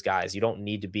one of those guys, you don't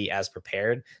need to be as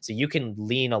prepared. So you can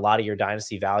lean a lot of your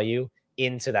dynasty value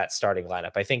into that starting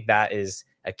lineup. I think that is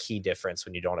a key difference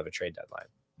when you don't have a trade deadline.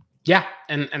 Yeah,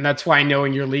 and that's why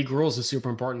knowing your league rules is super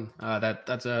important.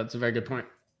 That's a very good point.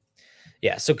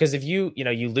 Yeah. So because if you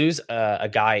lose a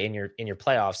guy in your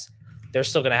playoffs, they're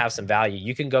still going to have some value.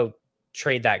 You can go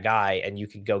trade that guy and you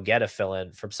can go get a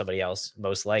fill-in from somebody else,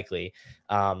 most likely.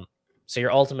 So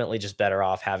you're ultimately just better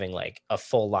off having like a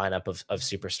full lineup of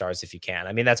superstars if you can.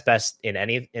 I mean, that's best in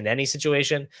any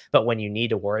situation, but when you need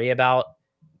to worry about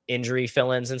injury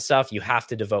fill-ins and stuff, you have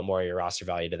to devote more of your roster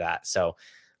value to that. So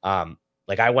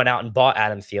like I went out and bought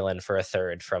Adam Thielen for a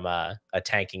third from a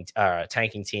tanking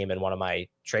team in one of my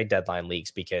trade deadline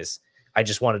leagues because I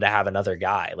just wanted to have another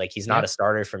guy. Like he's not a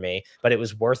starter for me, but it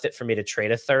was worth it for me to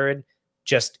trade a third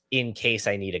just in case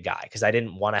I need a guy, because I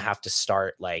didn't want to have to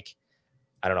start like,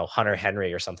 I don't know, Hunter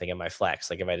Henry or something in my flex,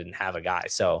 like if I didn't have a guy.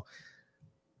 So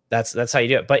that's how you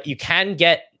do it. But you can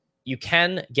get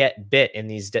bit in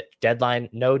these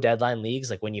no deadline leagues.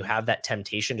 Like when you have that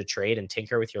temptation to trade and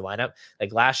tinker with your lineup.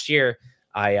 Like last year,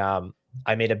 I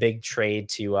made a big trade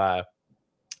to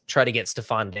try to get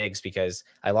Stephon Diggs because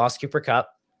I lost Cooper Kupp.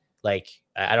 Like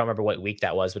I don't remember what week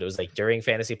that was, but it was like during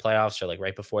fantasy playoffs or like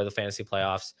right before the fantasy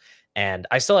playoffs. And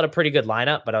I still had a pretty good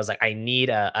lineup, but I was like, I need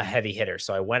a heavy hitter.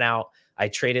 So I went out, I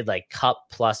traded like Kupp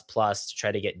plus to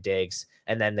try to get Diggs.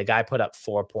 And then the guy put up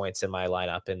 4 points in my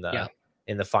lineup in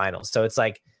the finals. So it's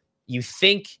like, you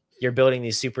think you're building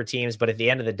these super teams, but at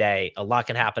the end of the day, a lot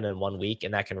can happen in 1 week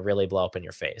and that can really blow up in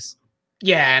your face.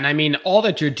 Yeah. And I mean, all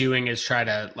that you're doing is try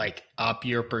to like up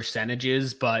your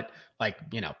percentages, but like,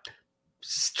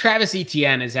 Travis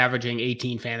Etienne is averaging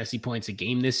 18 fantasy points a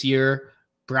game this year.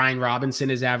 Brian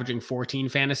Robinson is averaging 14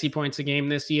 fantasy points a game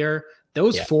this year.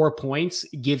 Those 4 points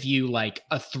give you like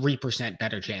a 3%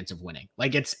 better chance of winning.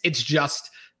 Like it's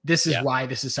just, this is why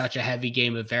this is such a heavy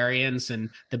game of variance and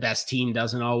the best team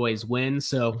doesn't always win.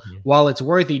 So while it's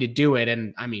worthy to do it,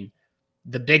 and I mean,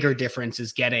 the bigger difference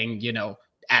is getting,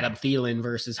 Adam Thielen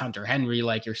versus Hunter Henry,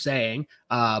 like you're saying.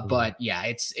 But yeah,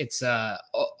 it's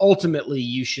ultimately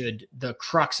the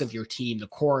crux of your team, the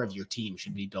core of your team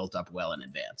should be built up well in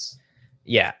advance.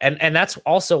 Yeah. And that's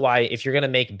also why if you're going to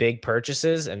make big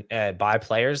purchases and buy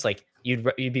players, like you'd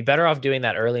be better off doing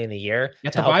that early in the year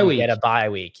to help you get a bye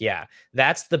week. Yeah.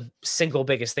 That's the single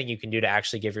biggest thing you can do to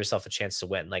actually give yourself a chance to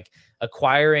win. Like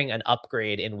acquiring an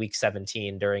upgrade in week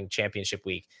 17 during championship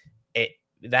week,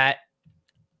 that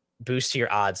boost to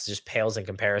your odds just pales in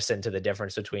comparison to the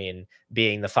difference between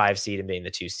being the 5 seed and being the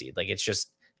 2 seed. Like it's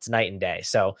night and day.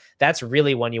 So that's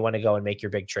really when you want to go and make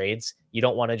your big trades. You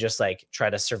don't want to just like try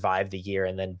to survive the year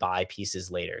and then buy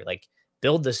pieces later. Like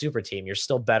build the super team. You're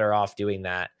still better off doing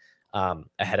that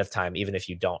ahead of time, even if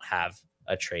you don't have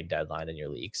a trade deadline in your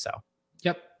league. So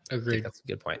yep, agreed. That's a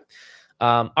good point.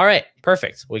 All right,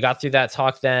 perfect. We got through that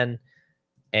talk then.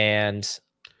 And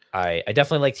I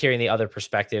definitely liked hearing the other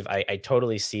perspective. I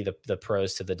totally see the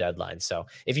pros to the deadline. So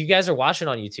if you guys are watching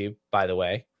on YouTube, by the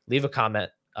way, leave a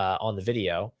comment on the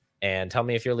video and tell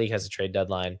me if your league has a trade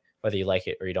deadline, whether you like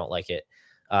it or you don't like it,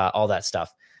 all that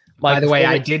stuff. Mike, by the way,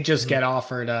 I did just get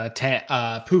offered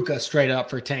Puka straight up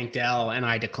for Tank Dell, and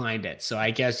I declined it. So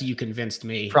I guess you convinced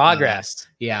me. Progress.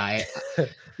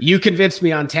 You convinced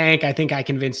me on Tank. I think I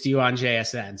convinced you on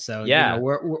JSN. So yeah,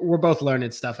 we're both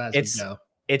learning stuff as we go.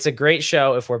 It's a great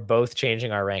show if we're both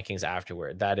changing our rankings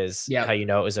afterward. That is how you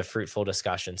know it was a fruitful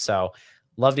discussion. So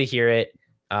love to hear it.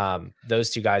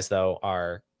 Those two guys though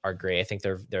are great. I think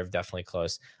they're definitely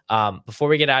close. Before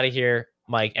we get out of here,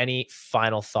 Mike, any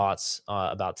final thoughts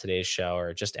about today's show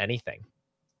or just anything?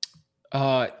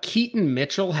 Keaton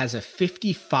Mitchell has a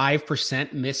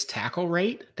 55% missed tackle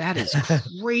rate. That is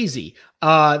crazy.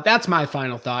 That's my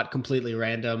final thought. Completely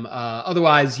random.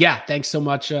 Otherwise, yeah. Thanks so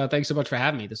much. Thanks so much for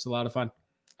having me. This is a lot of fun.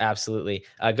 Absolutely.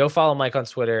 Go follow Mike on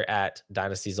Twitter at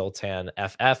Dynasty Zoltan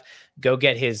FF. Go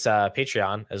get his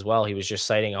Patreon as well. He was just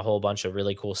citing a whole bunch of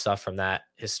really cool stuff from that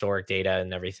historic data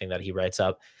and everything that he writes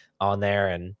up on there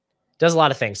and does a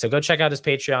lot of things. So go check out his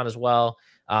Patreon as well.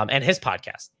 And his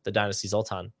podcast, the Dynasty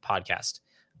Zoltan podcast.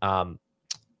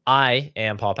 I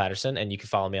am Paul Patterson, and you can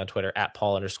follow me on Twitter at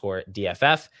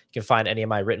Paul_DFF. You can find any of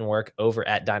my written work over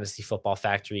at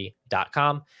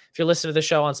dynastyfootballfactory.com. If you're listening to the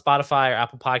show on Spotify or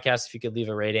Apple Podcasts, if you could leave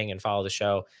a rating and follow the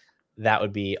show, that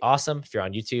would be awesome. If you're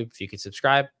on YouTube, if you could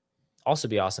subscribe, also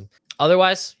be awesome.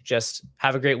 Otherwise, just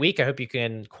have a great week. I hope you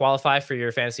can qualify for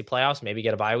your fantasy playoffs, maybe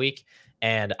get a bye week,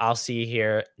 and I'll see you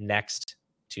here next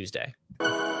Tuesday.